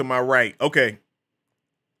 feet to my right. Okay.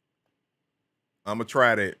 I'm going to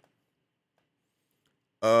try that.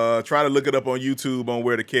 Try to look it up on YouTube on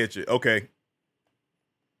where to catch it. Okay.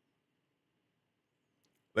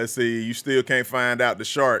 Let's see. You still can't find out the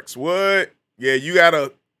sharks. What? Yeah, you got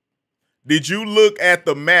to. Did you look at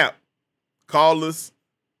the map? Call us.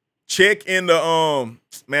 Check in the,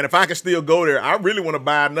 man, if I can still go there, I really want to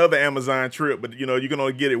buy another Amazon trip, but, you know, you can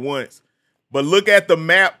only get it once. But look at the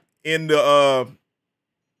map in the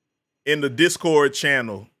Discord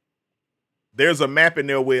channel. There's a map in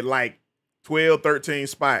there with like 12, 13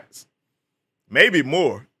 spots. Maybe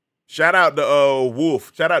more. Shout out to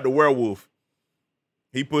Wolf. Shout out to Werewolf.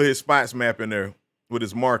 He put his spots map in there with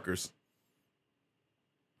his markers.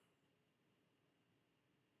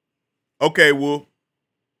 Okay, Wolf.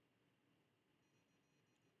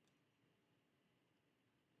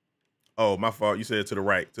 Oh, my fault. You said to the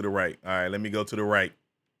right, to the right. All right, let me go to the right.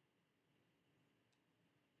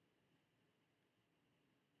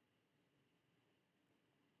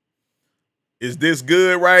 Is this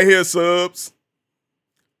good right here, subs?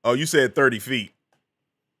 Oh, you said 30 feet.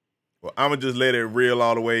 Well, I'm going to just let it reel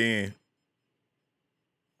all the way in.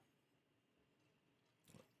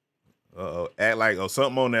 Uh-oh, act like, oh,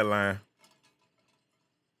 something on that line.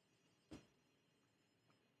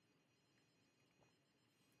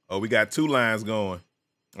 Oh, we got 2 lines going.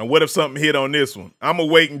 And what if something hit on this one? I'm going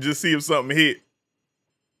to wait and just see if something hit.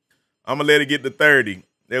 I'm going to let it get to 30.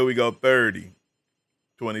 There we go, 30.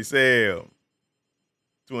 27.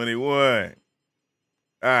 21.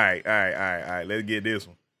 All right. Let's get this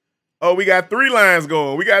one. Oh, we got 3 lines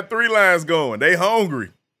going. We got 3 lines going. They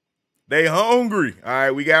hungry. They hungry. All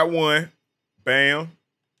right, we got 1. Bam.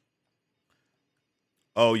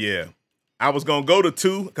 Oh, yeah. I was going to go to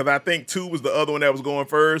 2 because I think 2 was the other one that was going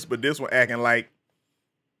first, but this one acting like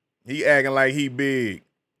he big.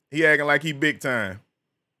 He acting like he big time.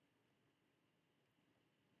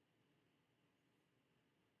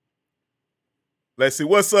 Let's see.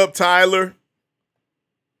 What's up, Tyler?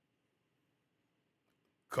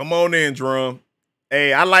 Come on in, drum.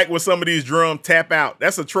 Hey, I like when some of these drums tap out.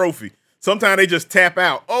 That's a trophy. Sometimes they just tap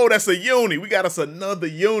out. Oh, that's a uni. We got us another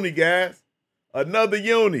uni, guys. Another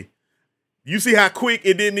uni. You see how quick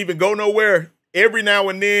it didn't even go nowhere? Every now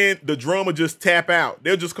and then, the drum will just tap out.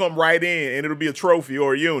 They'll just come right in, and it'll be a trophy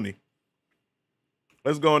or a uni.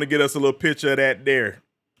 Let's go on and get us a little picture of that there.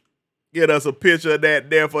 Get us a picture of that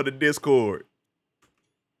there for the Discord.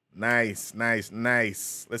 Nice, nice,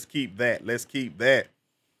 nice. Let's keep that. Let's keep that.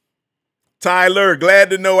 Tyler, glad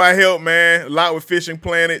to know I helped, man. A lot with Fishing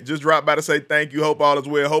Planet. Just dropped by to say thank you. Hope all is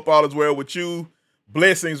well. Hope all is well with you.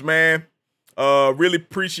 Blessings, man. Really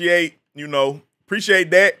appreciate,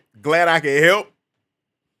 appreciate that. Glad I can help.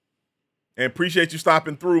 And appreciate you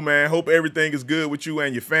stopping through, man. Hope everything is good with you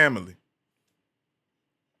and your family.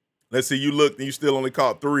 Let's see, you looked and you still only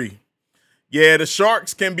caught 3. Yeah, the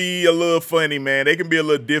sharks can be a little funny, man. They can be a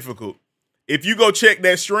little difficult. If you go check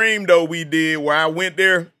that stream, though, we did where I went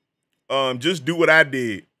there, just do what I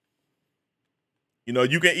did. You know,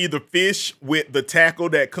 you can either fish with the tackle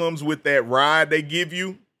that comes with that rod they give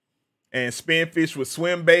you and spin fish with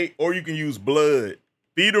swim bait, or you can use blood.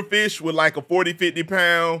 Feeder fish with like a 40, 50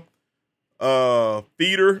 pound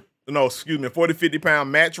feeder. No, excuse me, 40, 50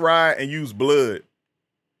 pound match rod and use blood.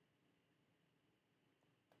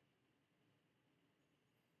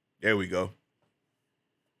 There we go.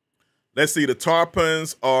 Let's see, the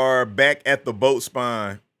tarpons are back at the boat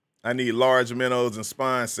spine. I need large minnows and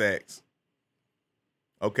spine sacks.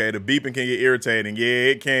 Okay, the beeping can get irritating. Yeah,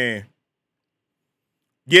 it can.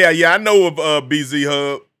 Yeah, I know of BZ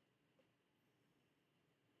Hub.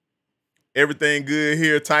 Everything good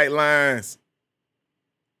here, tight lines.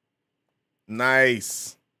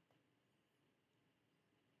 Nice.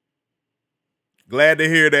 Glad to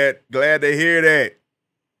hear that. Glad to hear that.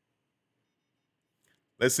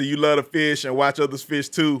 Let's see, you love to fish and watch others fish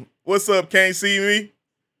too. What's up, can't see me?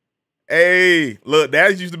 Hey, look,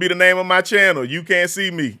 that used to be the name of my channel. You can't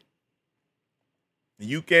see me.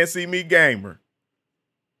 You can't see me gamer.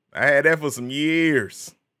 I had that for some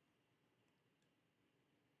years.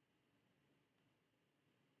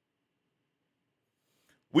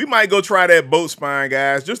 We might go try that boat spine,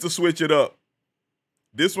 guys, just to switch it up.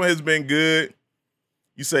 This one has been good.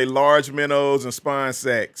 You say large minnows and spine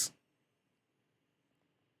sacks.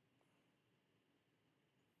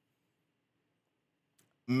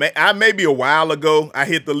 Maybe a while ago, I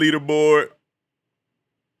hit the leaderboard.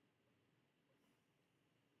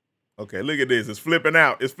 Okay, look at this. It's flipping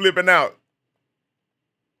out. It's flipping out.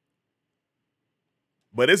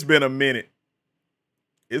 But it's been a minute.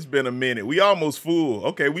 It's been a minute. We almost full.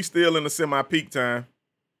 Okay, we still in the semi-peak time.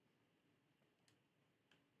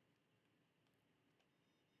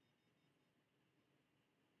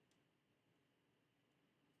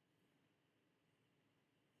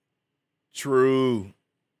 True.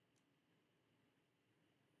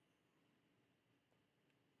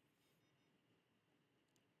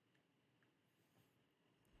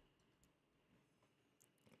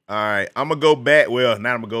 All right, I'm going to go back. Well,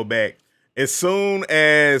 now I'm going to go back. As soon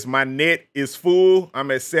as my net is full,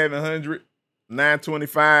 I'm at 700,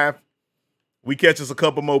 925. We catch us a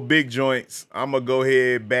couple more big joints. I'm going to go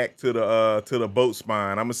ahead back to the boat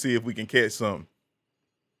spine. I'm going to see if we can catch something.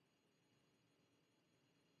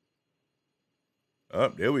 Oh,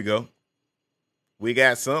 there we go. We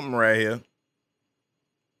got something right here.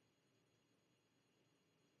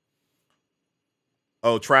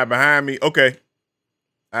 Oh, try behind me. Okay.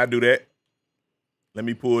 I'll do that. Let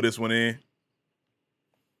me pull this one in.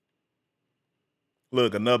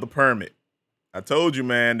 Look, another permit. I told you,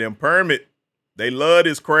 man, them permit, they love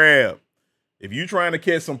this crab. If you trying to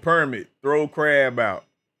catch some permit, throw crab out.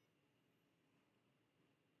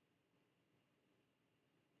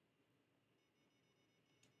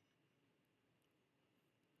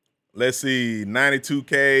 Let's see,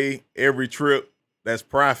 92K every trip. That's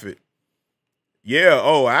profit. Yeah,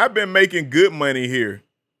 oh, I've been making good money here.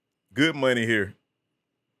 Good money here.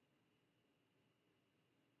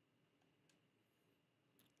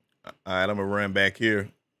 All right, I'm going to run back here.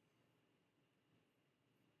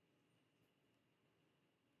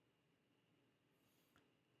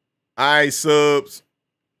 All right, subs.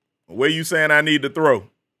 Where you saying I need to throw?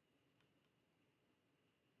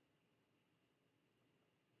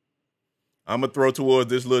 I'm going to throw towards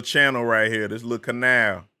this little channel right here, this little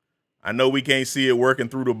canal. I know we can't see it working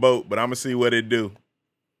through the boat, but I'm going to see what it do.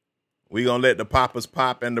 We going to let the poppers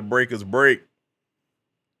pop and the breakers break.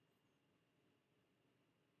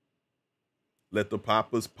 Let the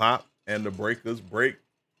poppers pop and the breakers break.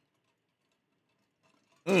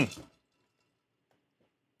 I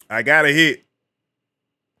got a hit.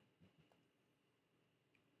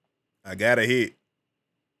 I got a hit.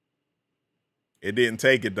 It didn't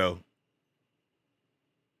take it, though.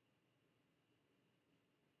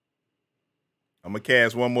 I'm going to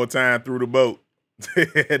cast one more time through the boat.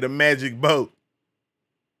 The magic boat.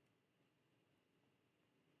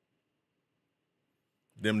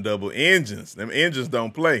 Them double engines. Them engines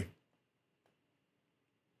don't play.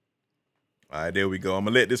 All right, there we go. I'm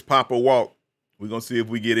going to let this popper walk. We're going to see if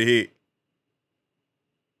we get a hit.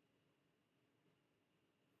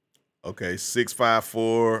 Okay,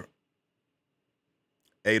 654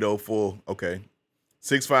 804. Okay.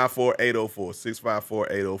 654 804.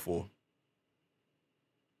 654 804.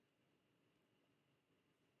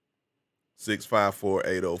 654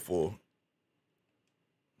 804.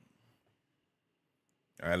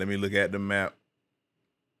 All right, let me look at the map.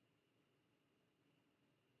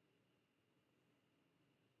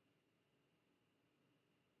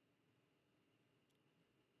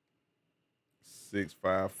 Six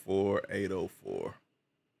five four 804.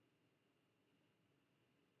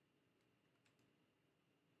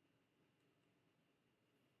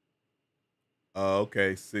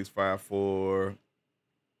 Okay, 654.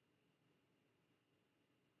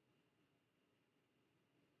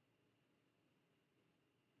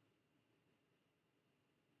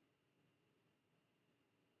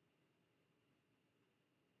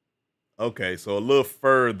 Okay, so a little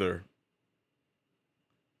further.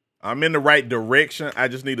 I'm in the right direction. I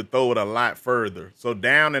just need to throw it a lot further. So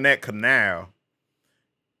down in that canal.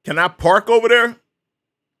 Can I park over there?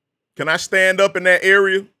 Can I stand up in that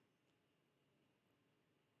area?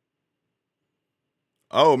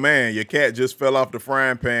 Oh man, your cat just fell off the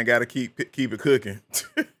frying pan. Got to keep it cooking.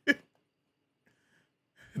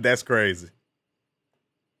 That's crazy.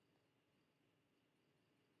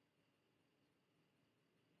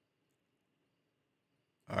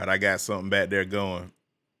 All right, I got something back there going.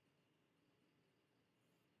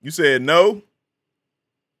 You said no?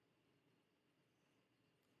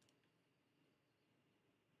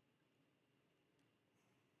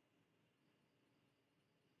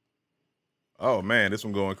 Oh man, this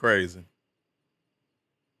one going crazy.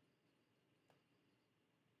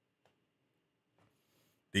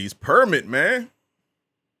 These permit, man.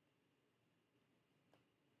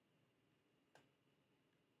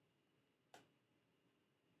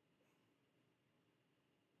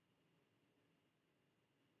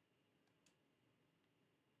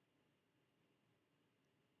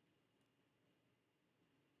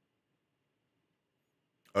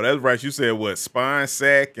 Oh, that's right. You said what? Spine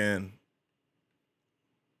sack and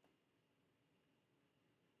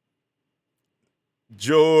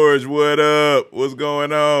George, what up? What's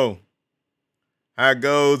going on? How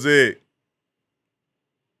goes it?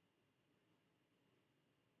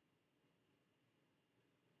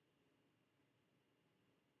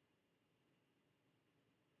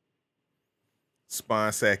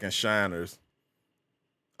 Spine sack and shiners.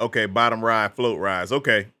 Okay, bottom ride, float rides.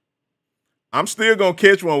 Okay. I'm still gonna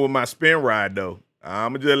catch one with my spin ride though.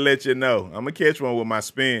 I'ma just let you know. I'm gonna catch one with my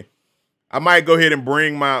spin. I might go ahead and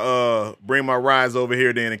bring my rides over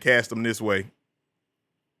here then and cast them this way.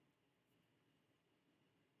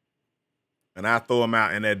 And I throw them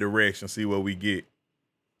out in that direction, see what we get.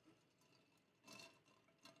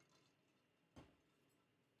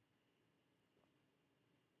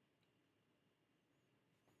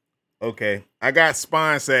 Okay. I got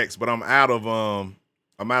spine sacks, but I'm out of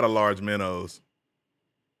large minnows.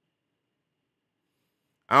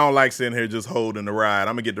 I don't like sitting here just holding the ride.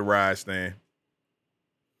 I'm gonna get the ride stand.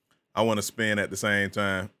 I want to spin at the same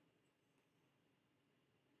time.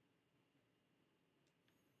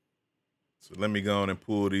 So let me go on and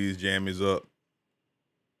pull these jammies up.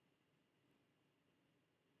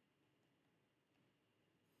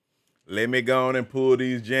 Let me go on and pull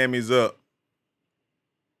these jammies up.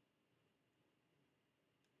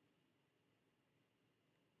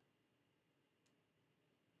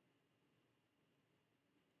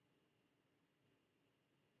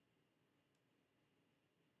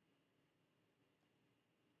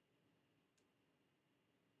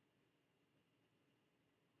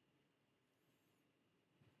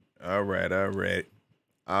 All right, all right.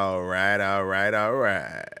 All right, all right, all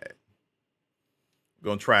right.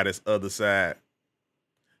 Gonna try this other side.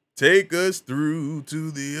 Take us through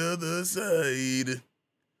to the other side.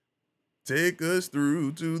 Take us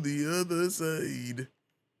through to the other side.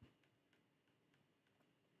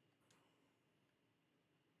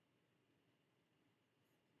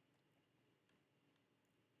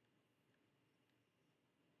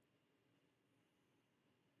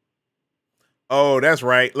 Oh, that's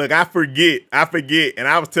right. Look, I forget. And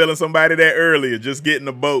I was telling somebody that earlier, just getting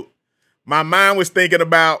the boat. My mind was thinking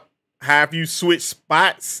about how if you switch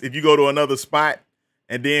spots, if you go to another spot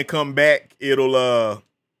and then come back, it'll to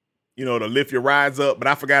lift your rides up. But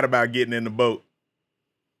I forgot about getting in the boat.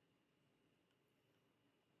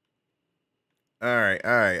 All right,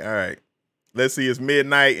 all right, all right. Let's see, it's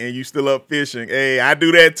midnight and you still up fishing. Hey, I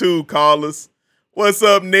do that too, callers. What's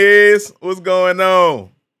up, Niz? What's going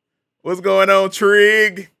on? What's going on,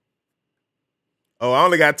 Trig? Oh, I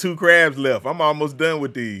only got 2 crabs left. I'm almost done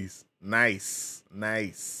with these. Nice,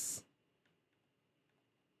 nice.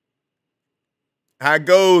 How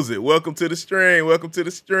goes it? Welcome to the stream. Welcome to the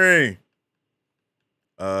stream.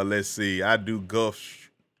 Let's see. I do Gulf.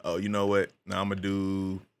 Oh, you know what? Now I'm going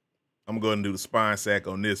to do the spine sack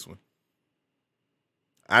on this one.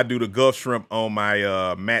 I do the Gulf shrimp on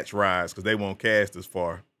my match rides because they won't cast this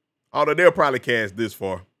far. Although they'll probably cast this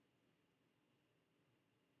far.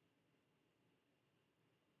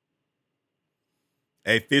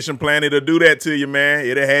 Hey, Fishing Planet will do that to you, man.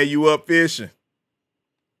 It'll have you up fishing.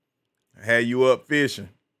 Have you up fishing.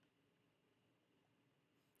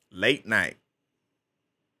 Late night.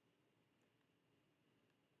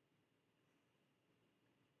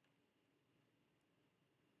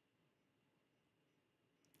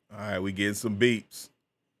 All right, we getting some beeps.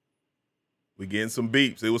 We getting some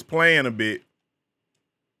beeps. It was playing a bit.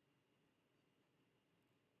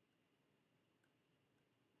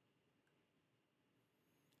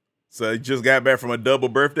 So you just got back from a double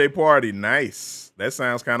birthday party. Nice. That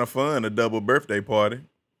sounds kind of fun, a double birthday party.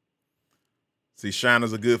 See,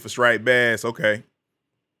 shiners are good for striped bass. Okay.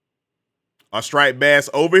 Are striped bass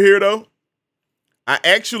over here, though? I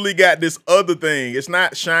actually got this other thing. It's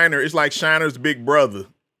not Shiner. It's like Shiner's big brother.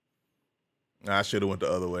 I should have went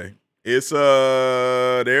the other way. It's,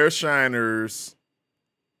 they're Shiners.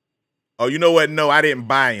 Oh, you know what? No, I didn't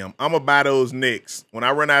buy them. I'm going to buy those next. When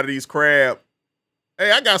I run out of these crab.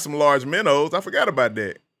 Hey, I got some large minnows. I forgot about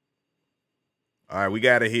that. All right, we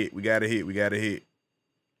got a hit. We got a hit. We got a hit.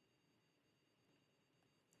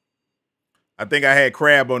 I think I had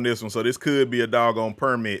crab on this one, so this could be a doggone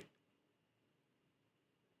permit.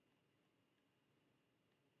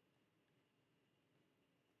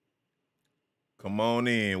 Come on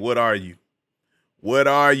in. What are you? What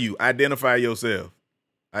are you? Identify yourself.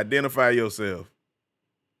 Identify yourself.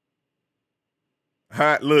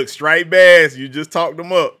 Hot, look, striped bass. You just talked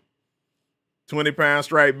them up. 20-pound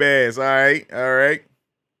striped bass. All right. All right.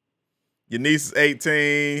 Your niece is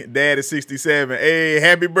 18. Dad is 67. Hey,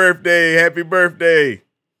 happy birthday. Happy birthday.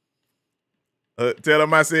 Tell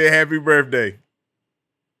him I said happy birthday.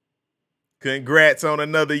 Congrats on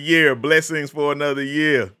another year. Blessings for another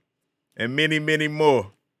year. And many, many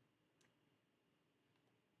more.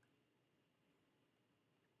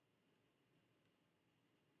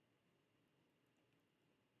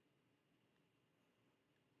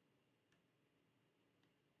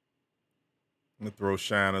 I'm going to throw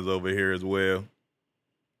shiners over here as well.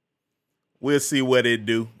 We'll see what it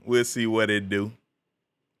do. We'll see what it do.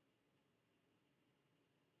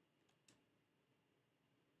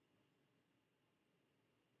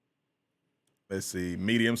 Let's see.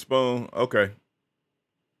 Medium spoon. Okay.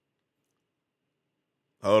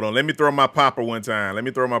 Hold on. Let me throw my popper one time. Let me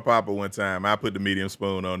throw my popper one time. I'll put the medium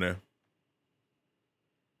spoon on there.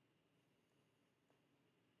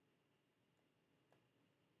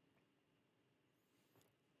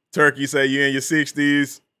 Turkey say you in your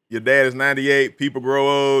 60s. Your dad is 98. People grow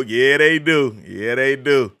old. Yeah, they do. Yeah, they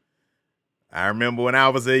do. I remember when I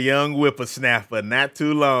was a young whippersnapper not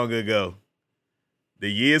too long ago. The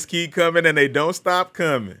years keep coming and they don't stop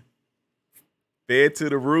coming. Fed to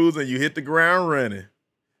the rules and you hit the ground running.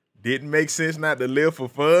 Didn't make sense not to live for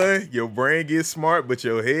fun. Your brain gets smart, but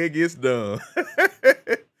your head gets dumb.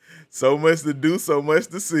 So much to do, so much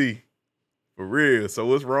to see. For real. So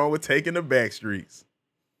what's wrong with taking the back streets?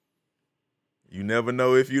 You never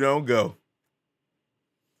know if you don't go.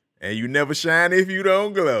 And you never shine if you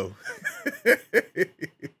don't glow.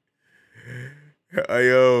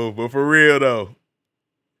 Yo, but for real though,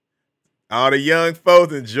 all the young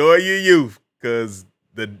folks, enjoy your youth, because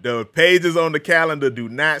the pages on the calendar do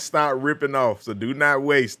not stop ripping off, so do not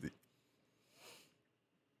waste it.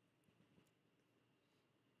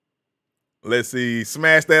 Let's see.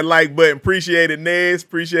 Smash that like button. Appreciate it, Nez.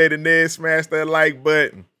 Appreciate it, Nez. Smash that like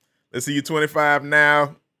button. Let's see, you 25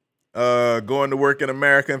 now. Going to work in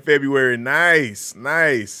America in February. Nice,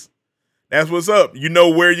 nice. That's what's up. You know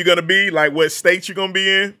where you're going to be? Like what state you're going to be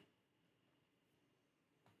in?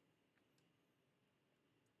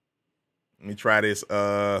 Let me try this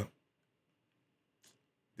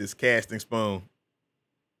this casting spoon.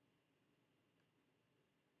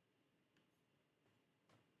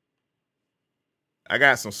 I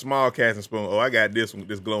got some small casting spoon. Oh, I got this one,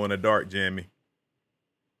 this glow in the dark jammy.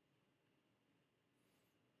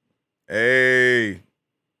 Hey.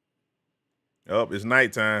 Oh, it's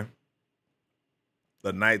nighttime.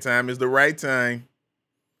 The nighttime is the right time.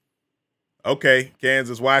 Okay,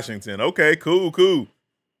 Kansas, Washington. Okay, cool, cool.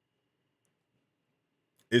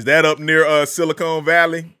 Is that up near Silicon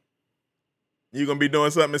Valley? You gonna be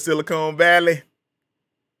doing something in Silicon Valley?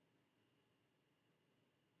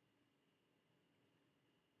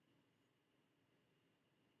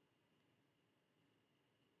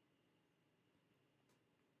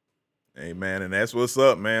 Hey, man, and that's what's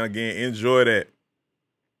up, man. Again, enjoy that.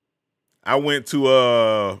 I went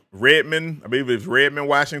to Redmond. I believe it's Redmond,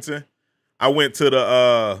 Washington. I went to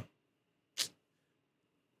the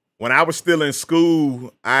when I was still in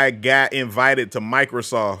school, I got invited to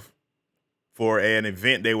Microsoft for an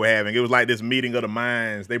event they were having. It was like this meeting of the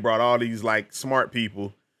minds. They brought all these like smart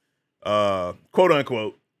people, quote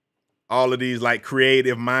unquote, all of these like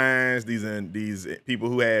creative minds, these people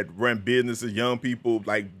who had run businesses, young people,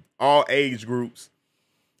 like all age groups.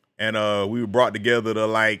 And we were brought together to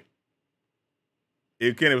like,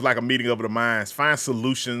 It was like a meeting of the minds, find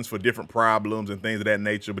solutions for different problems and things of that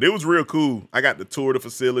nature. But it was real cool. I got to tour the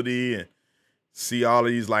facility and see all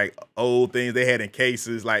of these like old things they had in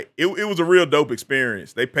cases. Like it was a real dope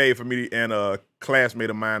experience. They paid for me and a classmate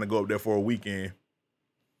of mine to go up there for a weekend.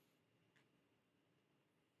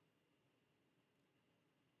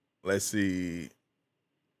 Let's see.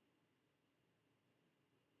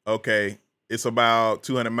 Okay. It's about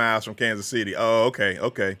 200 miles from Kansas City. Oh, okay.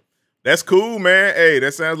 Okay. That's cool, man. Hey,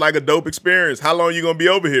 that sounds like a dope experience. How long you going to be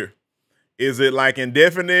over here? Is it like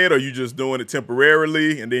indefinite or you just doing it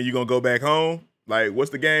temporarily and then you're going to go back home? Like, what's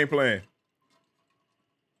the game plan?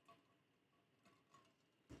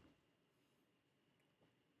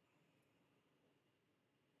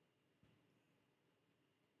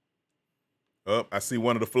 Oh, I see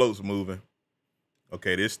one of the floats moving.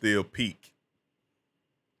 Okay, this still peak.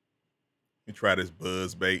 Let me try this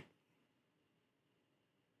buzz bait.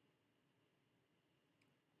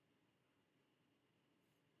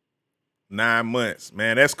 Nine months,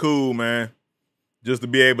 man. That's cool, man. Just to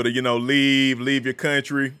be able to, leave your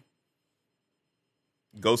country,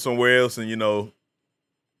 go somewhere else, and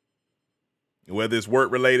whether it's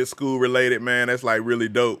work related, school related, man, that's like really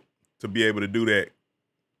dope to be able to do that.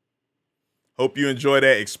 Hope you enjoy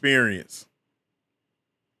that experience.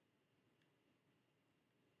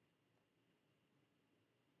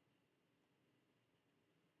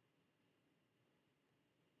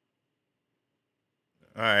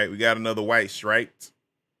 All right, we got another white striped.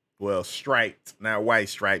 Well, striped, not white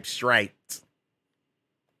striped, striped.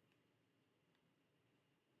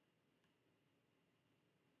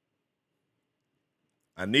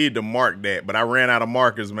 I need to mark that, but I ran out of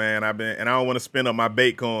markers, man. And I don't want to spend up my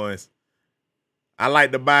bait coins. I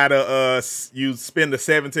like to buy you spend the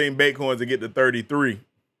 17 bait coins to get the 33.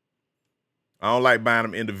 I don't like buying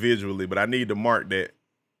them individually, but I need to mark that.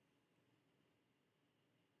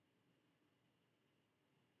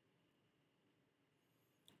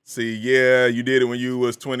 See, yeah, you did it when you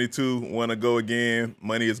was 22. Want to go again?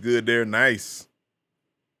 Money is good there. Nice.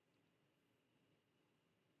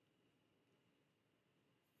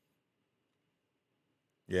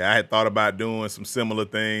 Yeah, I had thought about doing some similar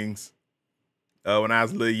things when I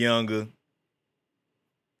was a little younger.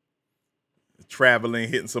 Traveling,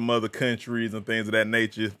 hitting some other countries and things of that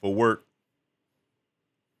nature for work.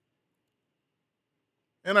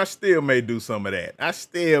 And I still may do some of that.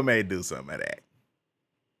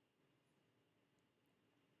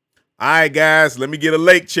 All right, guys, let me get a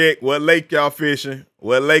lake check. What lake y'all fishing?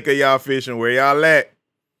 What lake are y'all fishing? Where y'all at?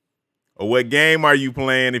 Or what game are you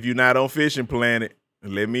playing if you're not on Fishing Planet?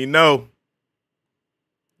 Let me know.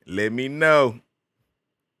 Let me know.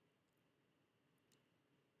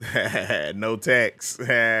 No tax.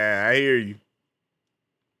 I hear you.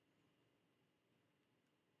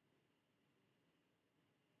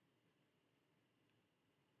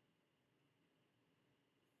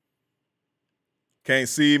 Can't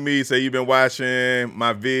see me, so you've been watching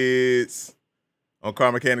my vids on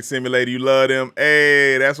Car Mechanic Simulator. You love them.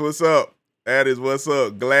 Hey, that's what's up. That is what's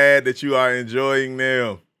up. Glad that you are enjoying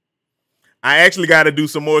them. I actually got to do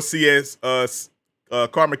some more CS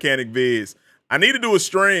Car Mechanic vids. I need to do a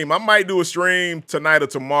stream. I might do a stream tonight or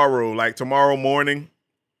tomorrow, like tomorrow morning.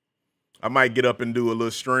 I might get up and do a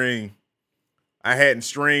little stream. I hadn't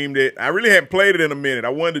streamed it. I really hadn't played it in a minute. I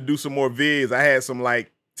wanted to do some more vids. I had some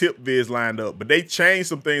like tip vids lined up, but they changed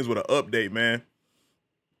some things with an update, man.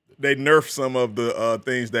 They nerfed some of the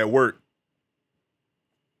things that work.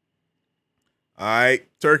 All right,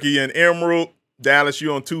 Turkey and Emerald. Dallas,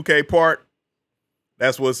 you on 2K part.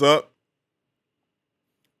 That's what's up.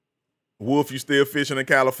 Wolf, you still fishing in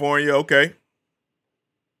California? Okay.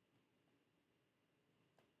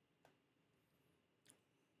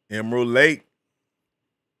 Emerald Lake.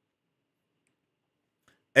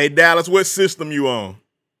 Hey, Dallas, what system you on?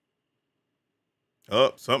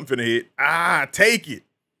 Oh, something finna hit. Ah, take it.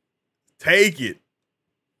 Take it.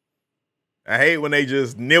 I hate when they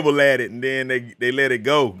just nibble at it and then they let it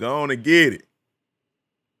go. Go on and get it.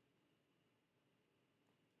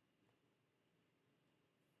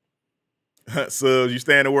 Subs, you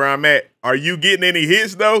standing where I'm at. Are you getting any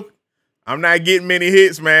hits, though? I'm not getting many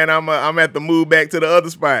hits, man. I'm at the move back to the other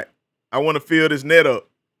spot. I want to fill this net up.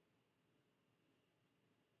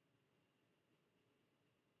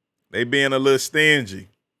 They being a little stingy.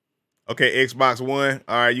 Okay, Xbox One.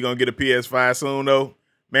 All right, you going to get a PS5 soon, though?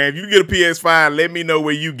 Man, if you get a PS5, let me know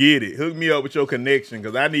where you get it. Hook me up with your connection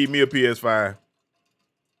because I need me a PS5.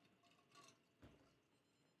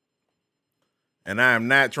 And I am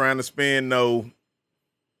not trying to spend no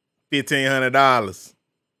 $1,500.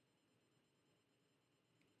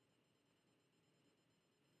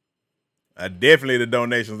 Definitely the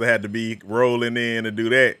donations that had to be rolling in to do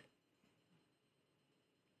that.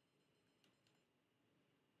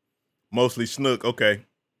 Mostly snook. Okay.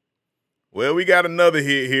 Well, we got another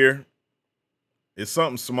hit here. It's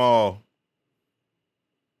something small.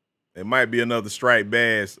 It might be another striped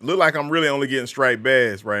bass. Look like I'm really only getting striped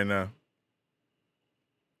bass right now.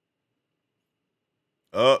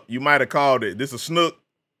 Oh, you might have called it. This a snook.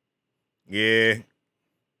 Yeah.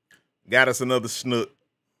 Got us another snook.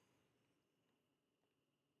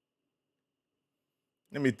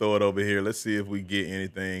 Let me throw it over here. Let's see if we get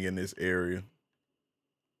anything in this area.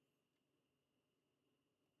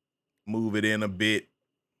 Move it in a bit.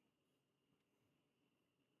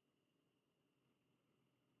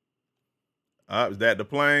 Is that the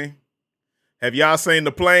plane? Have y'all seen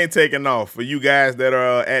the plane taking off for you guys that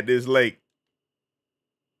are at this lake?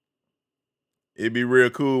 It'd be real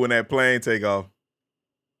cool when that plane take off.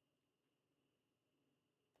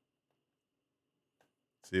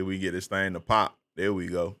 See if we get this thing to pop. There we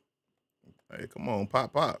go. Hey, come on,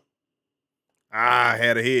 pop, pop. I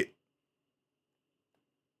had a hit.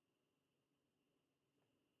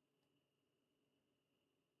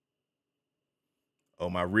 Oh,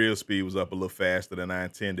 my reel speed was up a little faster than I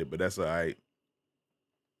intended, but that's all right.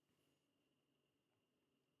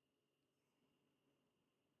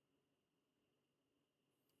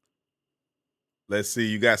 Let's see.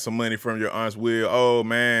 You got some money from your aunt's will. Oh,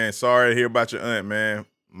 man. Sorry to hear about your aunt, man.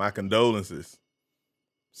 My condolences.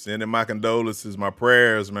 Sending my condolences, my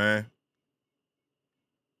prayers, man.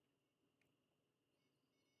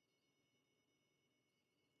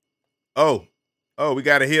 Oh, we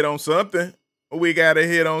got to hit on something. We got to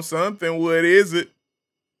hit on something. What is it?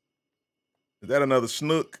 Is that another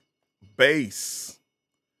snook? Bass.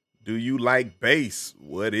 Do you like bass?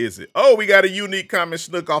 What is it? Oh, we got a unique common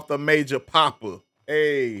snook off the Major Popper.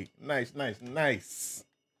 Hey, nice, nice, nice.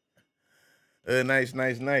 Nice,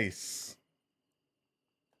 nice, nice.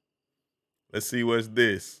 Let's see what's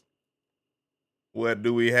this. What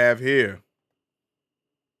do we have here?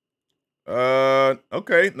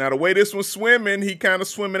 Okay. Now the way this one's swimming, he kind of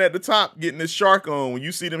swimming at the top, getting his shark on. When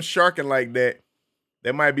you see them sharking like that,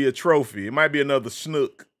 that might be a trophy. It might be another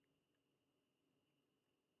snook.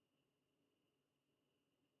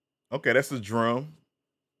 Okay, that's a drum.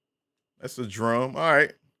 That's a drum. All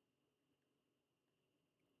right.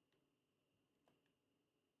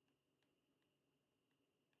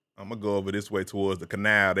 I'm going to go over this way towards the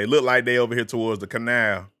canal. They look like they over here towards the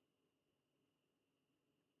canal.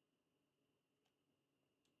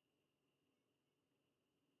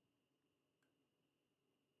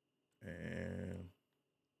 And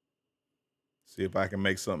see if I can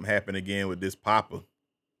make something happen again with this popper.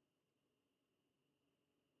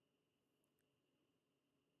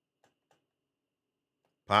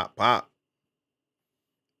 Pop, pop.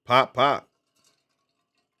 Pop, pop.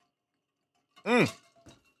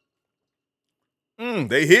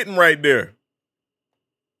 They hitting right there.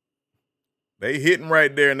 They hitting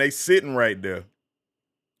right there and they sitting right there.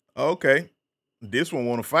 Okay. This one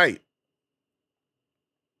want to fight.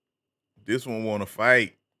 This one want to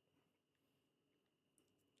fight.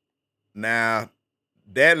 Now,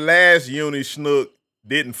 that last uni snook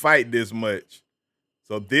didn't fight this much.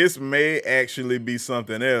 So this may actually be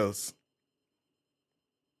something else.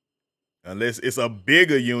 Unless it's a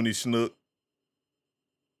bigger uni snook.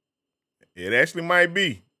 It actually might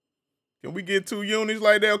be. Can we get 2 unis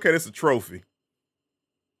like that? Okay, that's a trophy.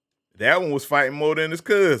 That one was fighting more than his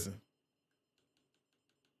cousin.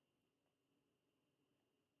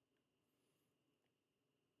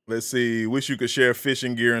 Let's see. Wish you could share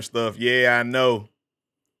fishing gear and stuff. Yeah, I know.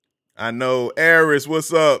 I know. Aris,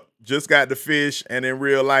 what's up? Just got the fish and in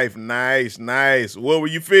real life. Nice, nice. What were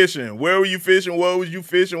you fishing? Where were you fishing? What was you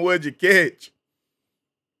fishing? What'd you catch?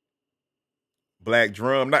 Black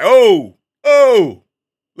drum. Oh, oh.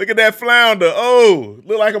 Look at that flounder. Oh,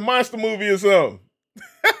 look like a monster movie or something.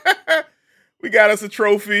 We got us a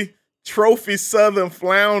trophy. Trophy Southern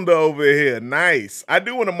flounder over here. Nice. I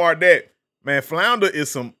do want to mark that. Man, flounder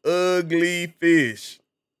is some ugly fish.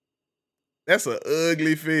 That's an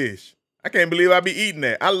ugly fish. I can't believe I be eating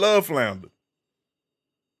that. I love flounder.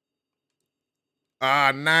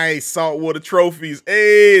 Ah, nice. Saltwater trophies.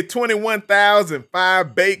 Hey, 21,000.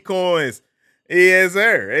 5 bait coins. Yes,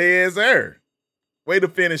 sir. Yes, sir. Way to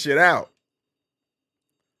finish it out.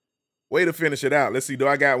 Way to finish it out. Let's see. Do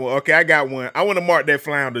I got one? Okay, I got one. I want to mark that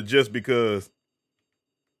flounder just because.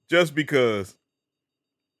 Just because.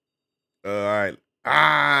 All right.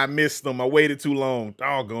 I missed them. I waited too long.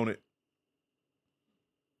 Doggone it.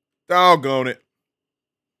 Doggone it.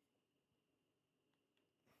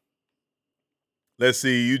 Let's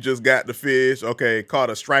see. You just got the fish. Okay,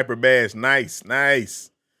 caught a striper bass. Nice,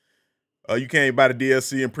 nice. You can't buy the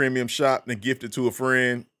DLC in premium shop and gift it to a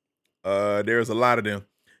friend. There's a lot of them.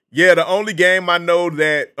 Yeah, the only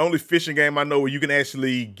fishing game I know where you can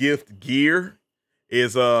actually gift gear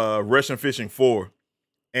is Russian Fishing 4.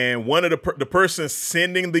 And one of the person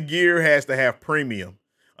sending the gear has to have premium.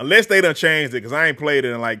 Unless they done changed it, because I ain't played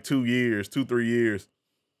it in like 3 years.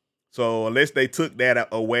 So unless they took that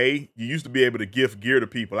away, you used to be able to gift gear to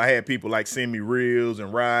people. I had people like send me reels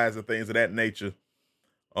and rides and things of that nature.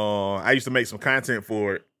 I used to make some content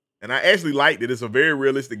for it. And I actually liked it. It's a very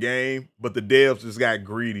realistic game, but the devs just got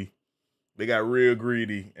greedy. They got real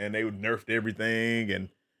greedy, and they would nerf everything, and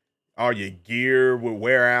all your gear would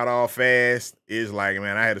wear out all fast. It's like,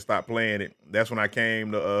 man, I had to stop playing it. That's when I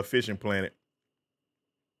came to Fishing Planet.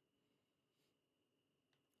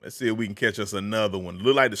 Let's see if we can catch us another one.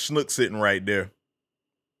 Look like the snook sitting right there.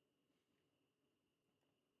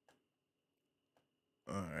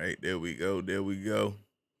 All right, there we go. There we go.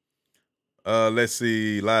 Let's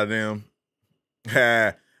see, a lot of them.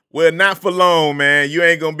 Well, not for long, man. You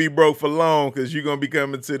ain't gonna be broke for long because you're gonna be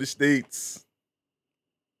coming to the States.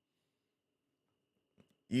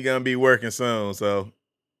 You're gonna be working soon, so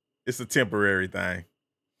it's a temporary thing.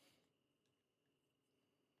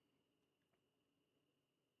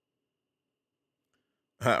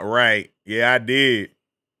 Right. Yeah, I did.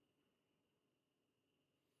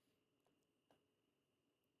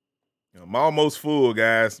 I'm almost full,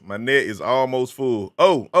 guys. My net is almost full.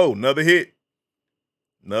 Oh, another hit.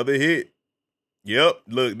 Another hit. Yep.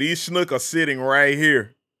 Look, these snook are sitting right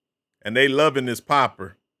here. And they loving this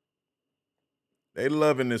popper. They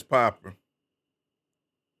loving this popper.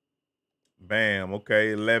 Bam.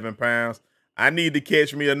 Okay, 11 pounds. I need to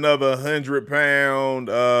catch me another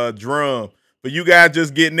 100-pound drum. But you guys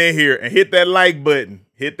just getting in here and hit that like button.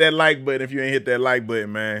 Hit that like button if you ain't hit that like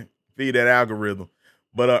button, man. Feed that algorithm.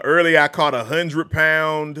 But earlier I caught a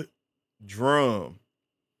 100-pound drum.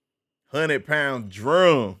 100-pound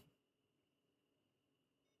drum.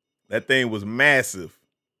 That thing was massive.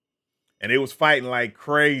 And it was fighting like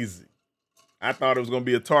crazy. I thought it was going to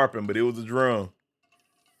be a tarpon, but it was a drum.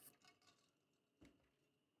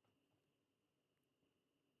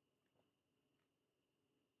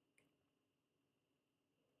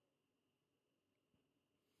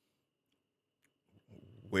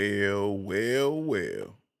 Well, well,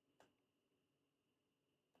 well.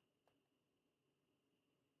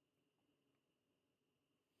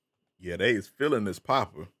 Yeah, they is feeling this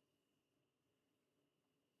popper.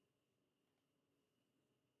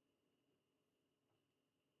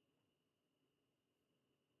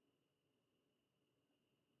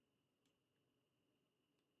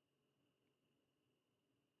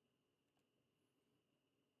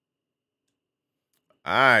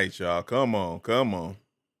 All right, y'all. Come on, come on.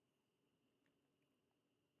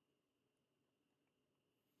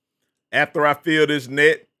 After I fill this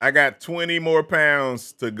net, I got 20 more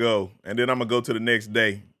pounds to go. And then I'm going to go to the next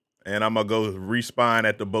day. And I'm going to go respawn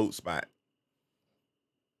at the boat spot.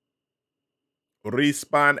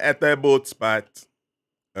 Respawn at the boat spot.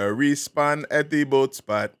 Respawn at the boat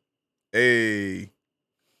spot. Hey.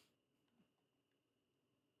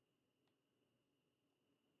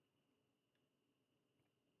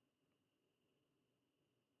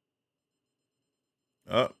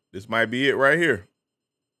 Oh, this might be it right here.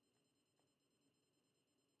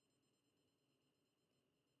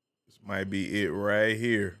 This might be it right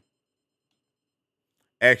here.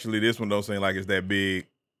 Actually, this one don't seem like it's that big.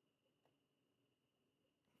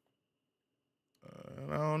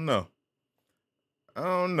 I don't know. I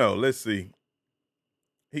don't know. Let's see.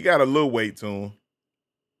 He got a little weight to him.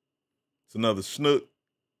 It's another snook.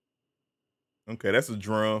 Okay, that's a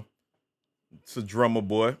drum. It's a drummer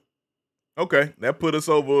boy. Okay, that put us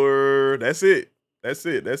over. That's it. That's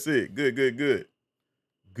it. That's it. Good, good, good.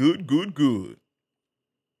 Good, good, good.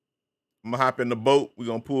 I'm going to hop in the boat. We're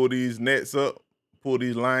going to pull these nets up, pull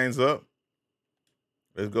these lines up.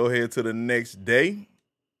 Let's go ahead to the next day.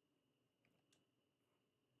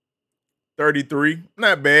 33.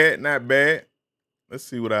 Not bad, not bad. Let's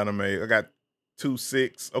see what I done made. I got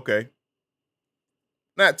 2.6. Okay.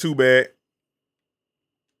 Not too bad.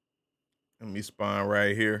 Let me spawn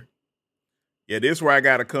right here. Yeah, this is where I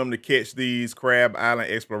got to come to catch these Crab Island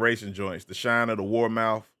exploration joints. The Shiner, the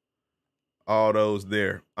Warmouth, all those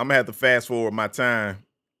there. I'm going to have to fast forward my time.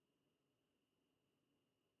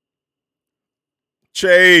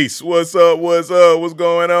 Chase, what's up? What's up? What's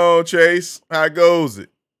going on, Chase? How goes it?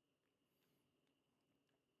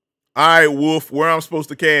 All right, Wolf, where I'm supposed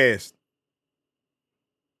to cast?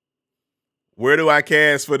 Where do I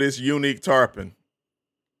cast for this unique tarpon?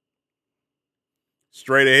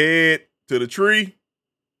 Straight ahead to the tree.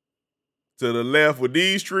 To the left with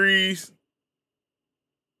these trees.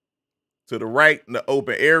 To the right in the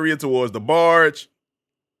open area towards the barge.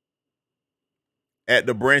 At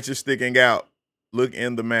the branches sticking out. Look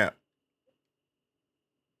in the map.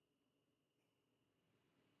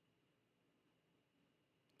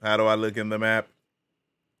 How do I look in the map?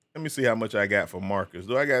 Let me see how much I got for markers.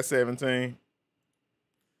 Do I got 17?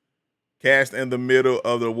 Cast in the middle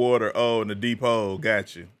of the water. Oh, in the deep hole.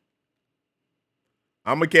 Got you.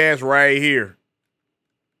 I'm going to cast right here.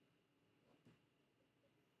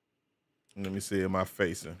 Let me see, am I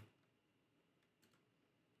facing?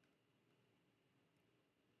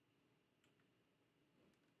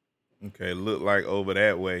 Okay, look like over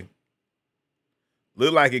that way.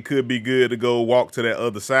 Look like it could be good to go walk to that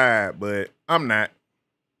other side, but I'm not.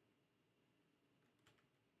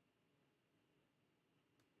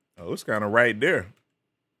 Oh, it's kind of right there.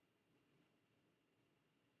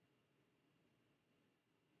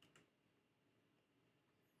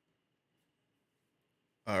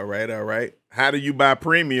 All right, all right. How do you buy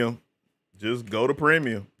premium? Just go to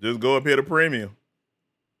premium. Just go up here to premium.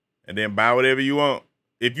 And then buy whatever you want.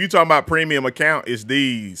 If you talking about premium account, it's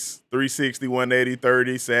these. 360, 180,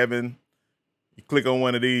 30, 7. You click on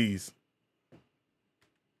one of these.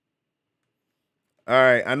 All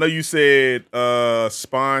right, I know you said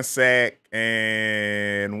spawn sack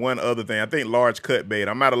and one other thing. I think large cut bait.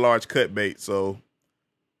 I'm not a large cut bait, so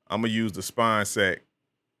I'm going to use the spawn sack.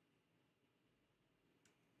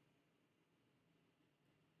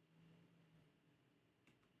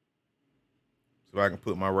 So I can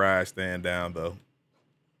put my ride stand down, though.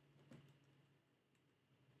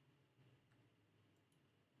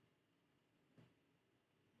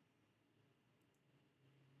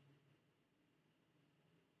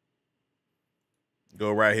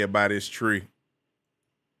 Go right here by this tree.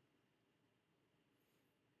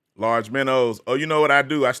 Large minnows. Oh, you know what I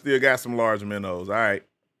do? I still got some large minnows. All right.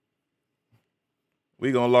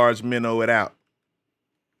 We gonna large minnow it out.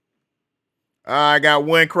 I got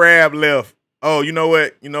one crab left. Oh, you know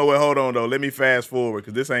what? You know what? Hold on, though. Let me fast forward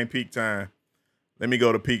because this ain't peak time. Let me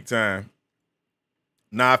go to peak time.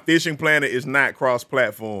 Nah, Fishing Planet is not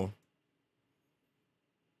cross-platform.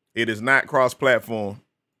 It is not cross-platform.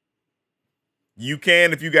 You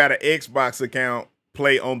can, if you got an Xbox account,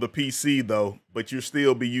 play on the PC, though, but you'll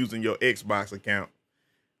still be using your Xbox account.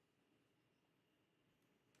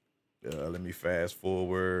 Let me fast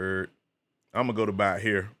forward. I'm going to go to about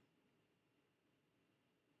here.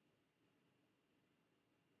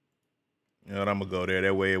 You know, I'm going to go there.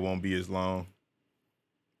 That way it won't be as long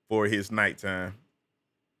before it hits nighttime.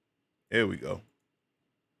 There we go.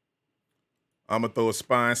 I'm going to throw a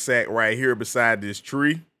spawn sack right here beside this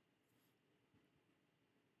tree.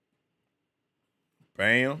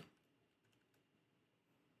 Bam.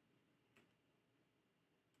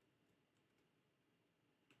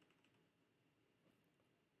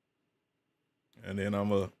 And then I'm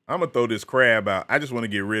gonna throw this crab out. I just want to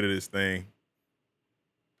get rid of this thing.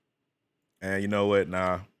 And you know what?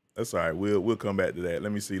 Nah, that's all right. We'll come back to that.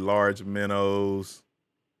 Let me see. Large minnows.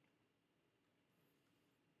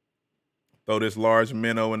 Throw this large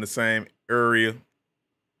minnow in the same area.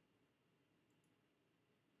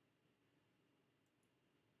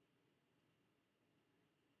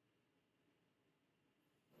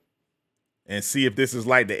 And see if this is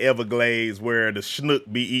like the Everglades where the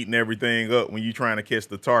snook be eating everything up when you trying to catch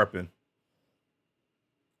the tarpon.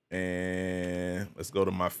 And let's go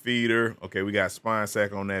to my feeder. Okay, we got spawn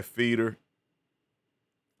sack on that feeder.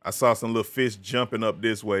 I saw some little fish jumping up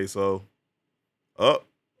this way, so up.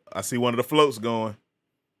 I see one of the floats going.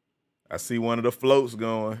 I see one of the floats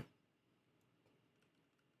going.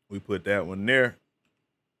 We put that one there.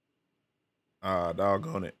 Ah,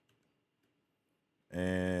 doggone it.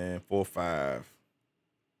 And 4, 5.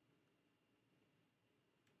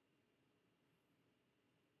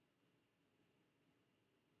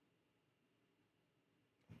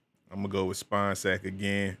 I'm going to go with spawn sack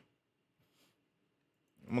again.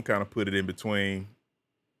 I'm going to kind of put it in between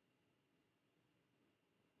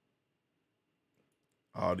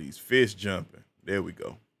all these fish jumping. There we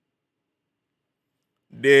go.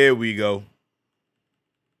 There we go.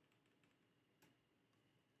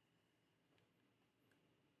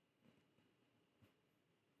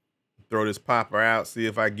 Throw this popper out, see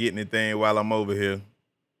if I get anything while I'm over here.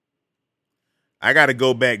 I got to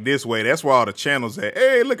go back this way. That's where all the channels at.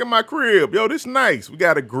 Hey, look at my crib. Yo, this nice. We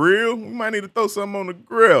got a grill. We might need to throw something on the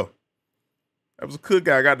grill. That was a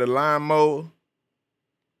cookout. I got the lime mower.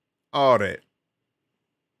 All that.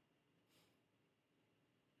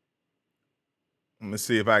 Let me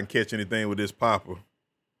see if I can catch anything with this popper.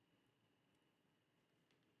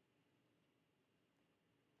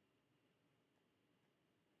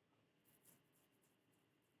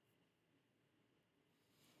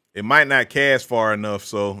 It might not cast far enough,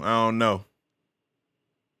 so I don't know.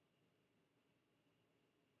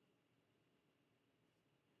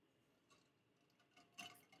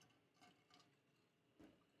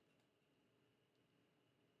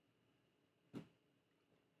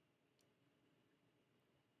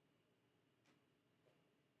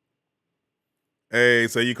 Hey,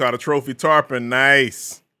 so you caught a trophy tarpon.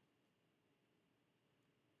 Nice.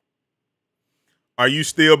 Are you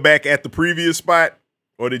still back at the previous spot,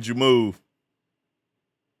 or did you move?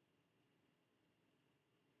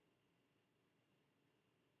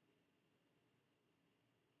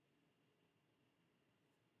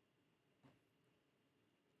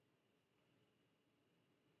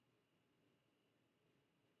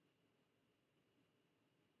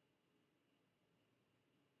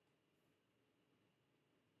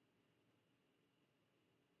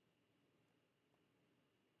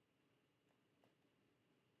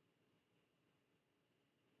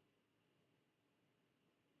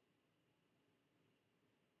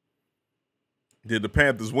 Did the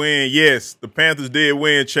Panthers win? Yes, the Panthers did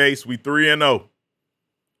win, Chase. We 3-0.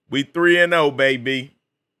 We 3-0, baby.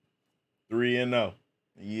 3-0.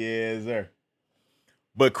 Yes, sir.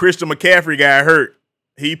 But Christian McCaffrey got hurt.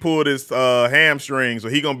 He pulled his hamstring, so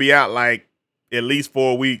he gonna be out like at least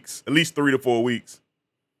 4 weeks, at least 3 to 4 weeks.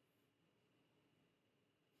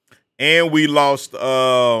 And we lost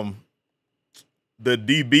the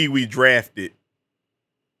DB we drafted,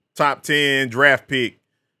 top 10 draft pick,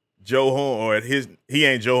 Joe Horn. Or he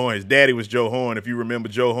ain't Joe Horn. His daddy was Joe Horn. If you remember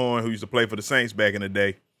Joe Horn, who used to play for the Saints back in the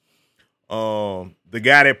day. The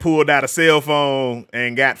guy that pulled out a cell phone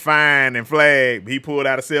and got fined and flagged, he pulled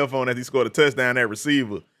out a cell phone as he scored a touchdown at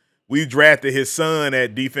receiver. We drafted his son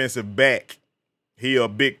at defensive back. He a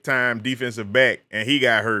big time defensive back, and he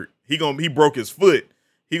got hurt. He broke his foot.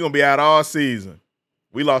 He gonna be out all season.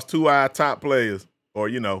 We lost 2 of our top players, or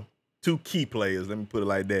 2 key players. Let me put it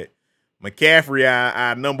like that. McCaffrey,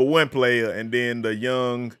 our number 1 player, and then the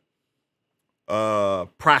young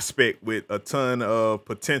prospect with a ton of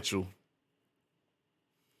potential.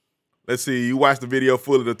 Let's see. You watch the video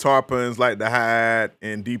full of the tarpons like to hide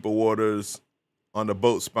in deeper waters on the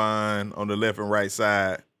boat spine on the left and right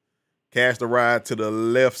side. Cast a rod to the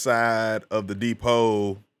left side of the deep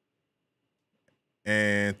hole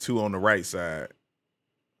and 2 on the right side.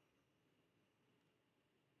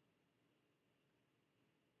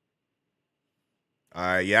 All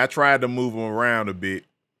right, yeah, I tried to move them around a bit.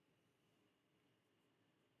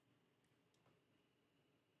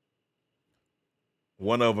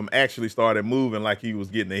 One of them actually started moving like he was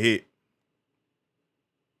getting a hit.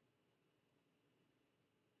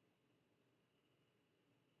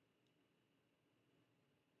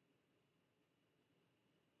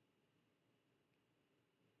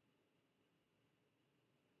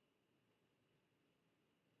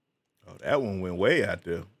 Oh, that one went way out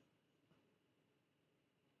there.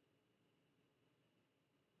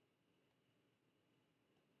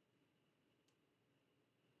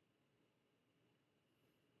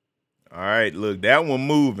 All right, look, that one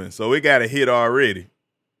moving. So it got a hit already.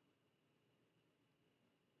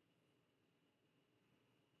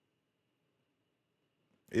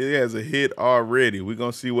 It has a hit already. We're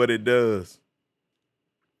going to see what it does.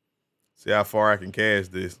 See how far I can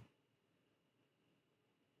cast this.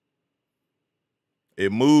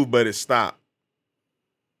 It moved, but it stopped.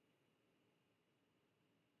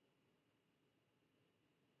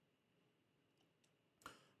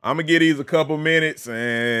 I'm going to give these a couple minutes,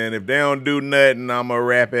 and if they don't do nothing, I'm going to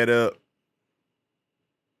wrap it up.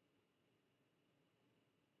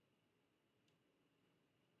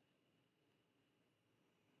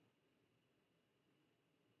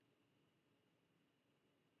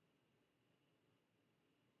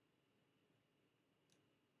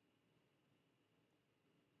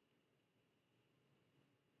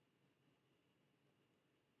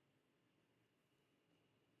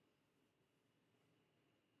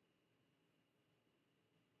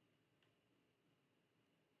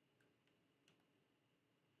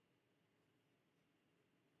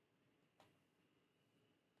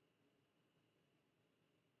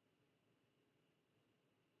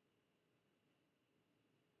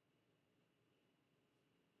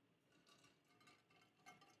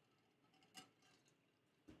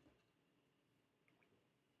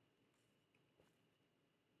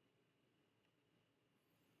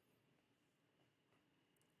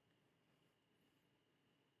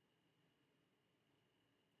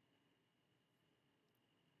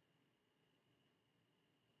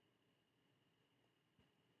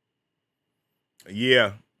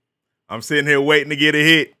 Yeah, I'm sitting here waiting to get a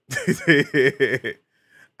hit.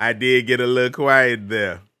 I did get a little quiet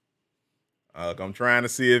there. I'm trying to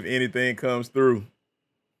see if anything comes through.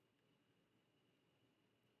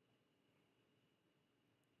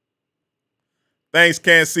 Thanks,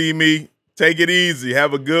 Can't See Me. Take it easy.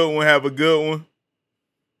 Have a good one. Have a good one.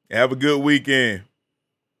 Have a good weekend.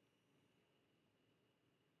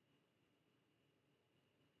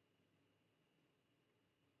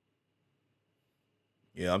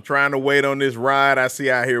 Yeah, I'm trying to wait on this ride I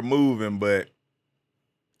see out here moving, but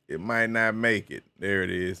it might not make it. There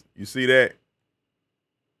it is. You see that?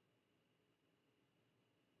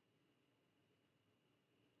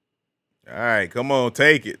 All right, come on,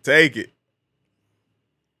 take it. Take it.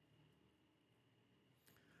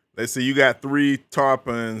 Let's see, you got 3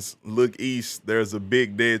 tarpons. Look east. There's a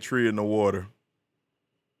big dead tree in the water.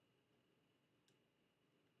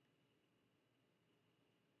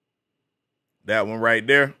 That one right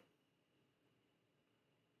there.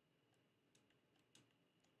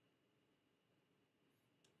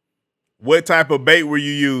 What type of bait were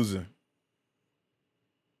you using?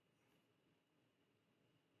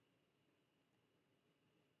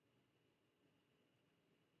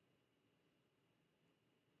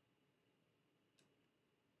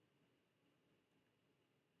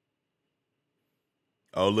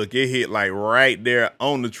 Oh, look, it hit like right there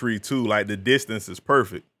on the tree too. Like the distance is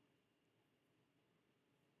perfect.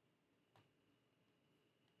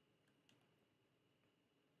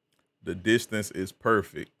 The distance is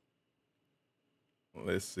perfect.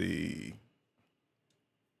 Let's see.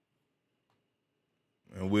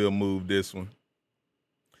 And we'll move this one.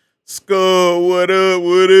 Skull, what up?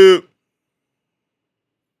 What up?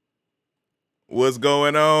 What's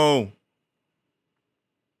going on?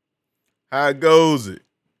 How goes it?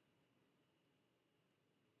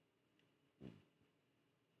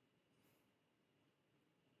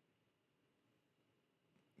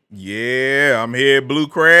 Yeah, I'm here, Blue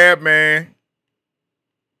Crab, man.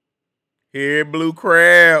 Here, Blue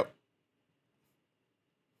Crab.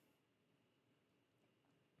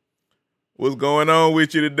 What's going on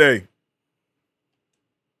with you today?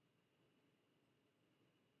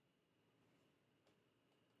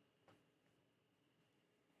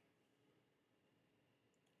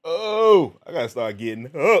 Oh, I gotta start getting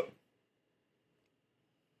up.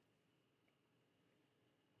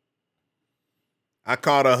 I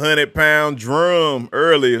caught a 100-pound drum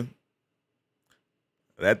earlier.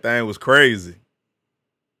 That thing was crazy.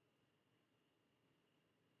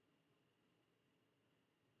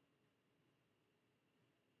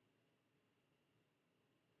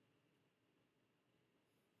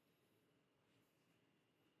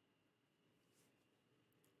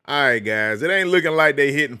 All right, guys. It ain't looking like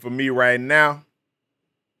they hitting for me right now.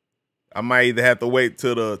 I might either have to wait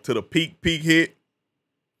till the peak hit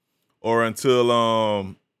or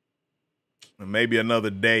until maybe another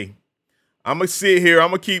day. I'm gonna sit here. I'm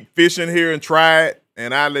gonna keep fishing here and try it,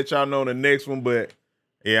 and I'll let y'all know the next one. But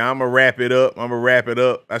yeah, I'm gonna wrap it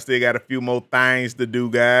up. I still got a few more things to do,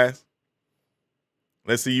 guys.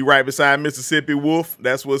 Let's see, you right beside Mississippi Wolf.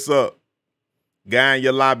 That's what's up. Guy in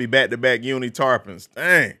your lobby, back-to-back uni tarpons.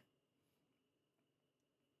 Dang.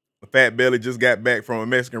 Fat Belly just got back from a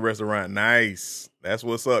Mexican restaurant. Nice. That's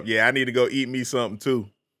what's up. Yeah, I need to go eat me something too.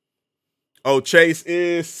 Oh, Chase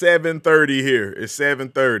is 7:30 here. It's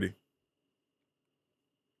 7:30.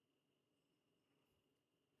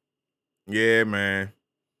 Yeah, man.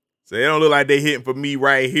 So it don't look like they hitting for me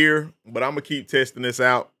right here, but I'm going to keep testing this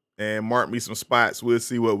out and mark me some spots. We'll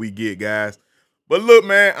see what we get, guys. But look,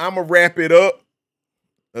 man, I'm going to wrap it up.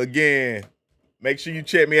 Again, make sure you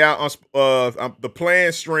check me out on the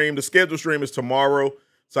planned stream. The scheduled stream is tomorrow,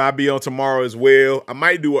 so I'll be on tomorrow as well. I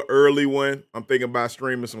might do an early one. I'm thinking about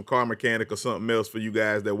streaming some car mechanic or something else for you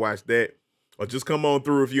guys that watch that. Or just come on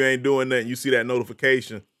through if you ain't doing that and you see that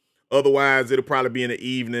notification. Otherwise, it'll probably be in the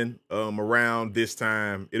evening around this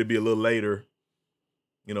time. It'll be a little later,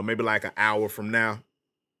 you know, maybe like an hour from now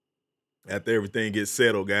after everything gets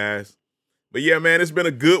settled, guys. But yeah, man, it's been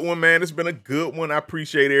a good one, man. It's been a good one. I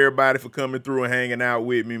appreciate everybody for coming through and hanging out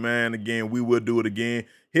with me, man. Again, we will do it again.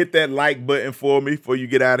 Hit that like button for me before you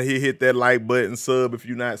get out of here. Hit that like button, sub if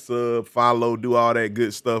you're not sub, follow, do all that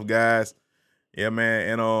good stuff, guys. Yeah,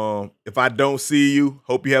 man. And if I don't see you,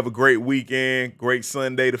 hope you have a great weekend, great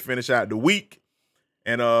Sunday to finish out the week.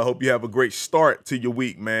 And hope you have a great start to your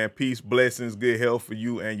week, man. Peace, blessings, good health for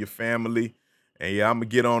you and your family. And yeah, I'm going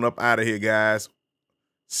to get on up out of here, guys.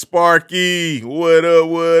 Sparky, what up,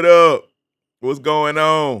 what up? What's going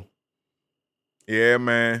on? Yeah,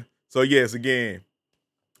 man. So, yes, again,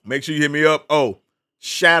 make sure you hit me up. Oh,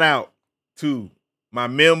 shout out to my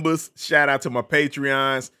members. Shout out to my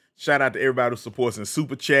Patreons. Shout out to everybody who supports in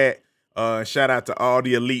Super Chat. Shout out to all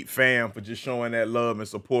the Elite fam for just showing that love and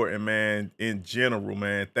supporting, man, in general,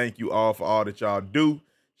 man. Thank you all for all that y'all do.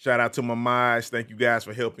 Shout out to my mods. Thank you guys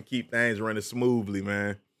for helping keep things running smoothly,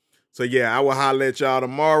 man. So, yeah, I will holler at y'all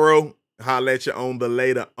tomorrow. Holler at you on the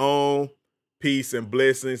later on. Peace and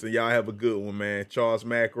blessings, and y'all have a good one, man. Charles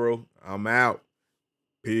Macro, I'm out.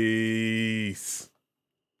 Peace.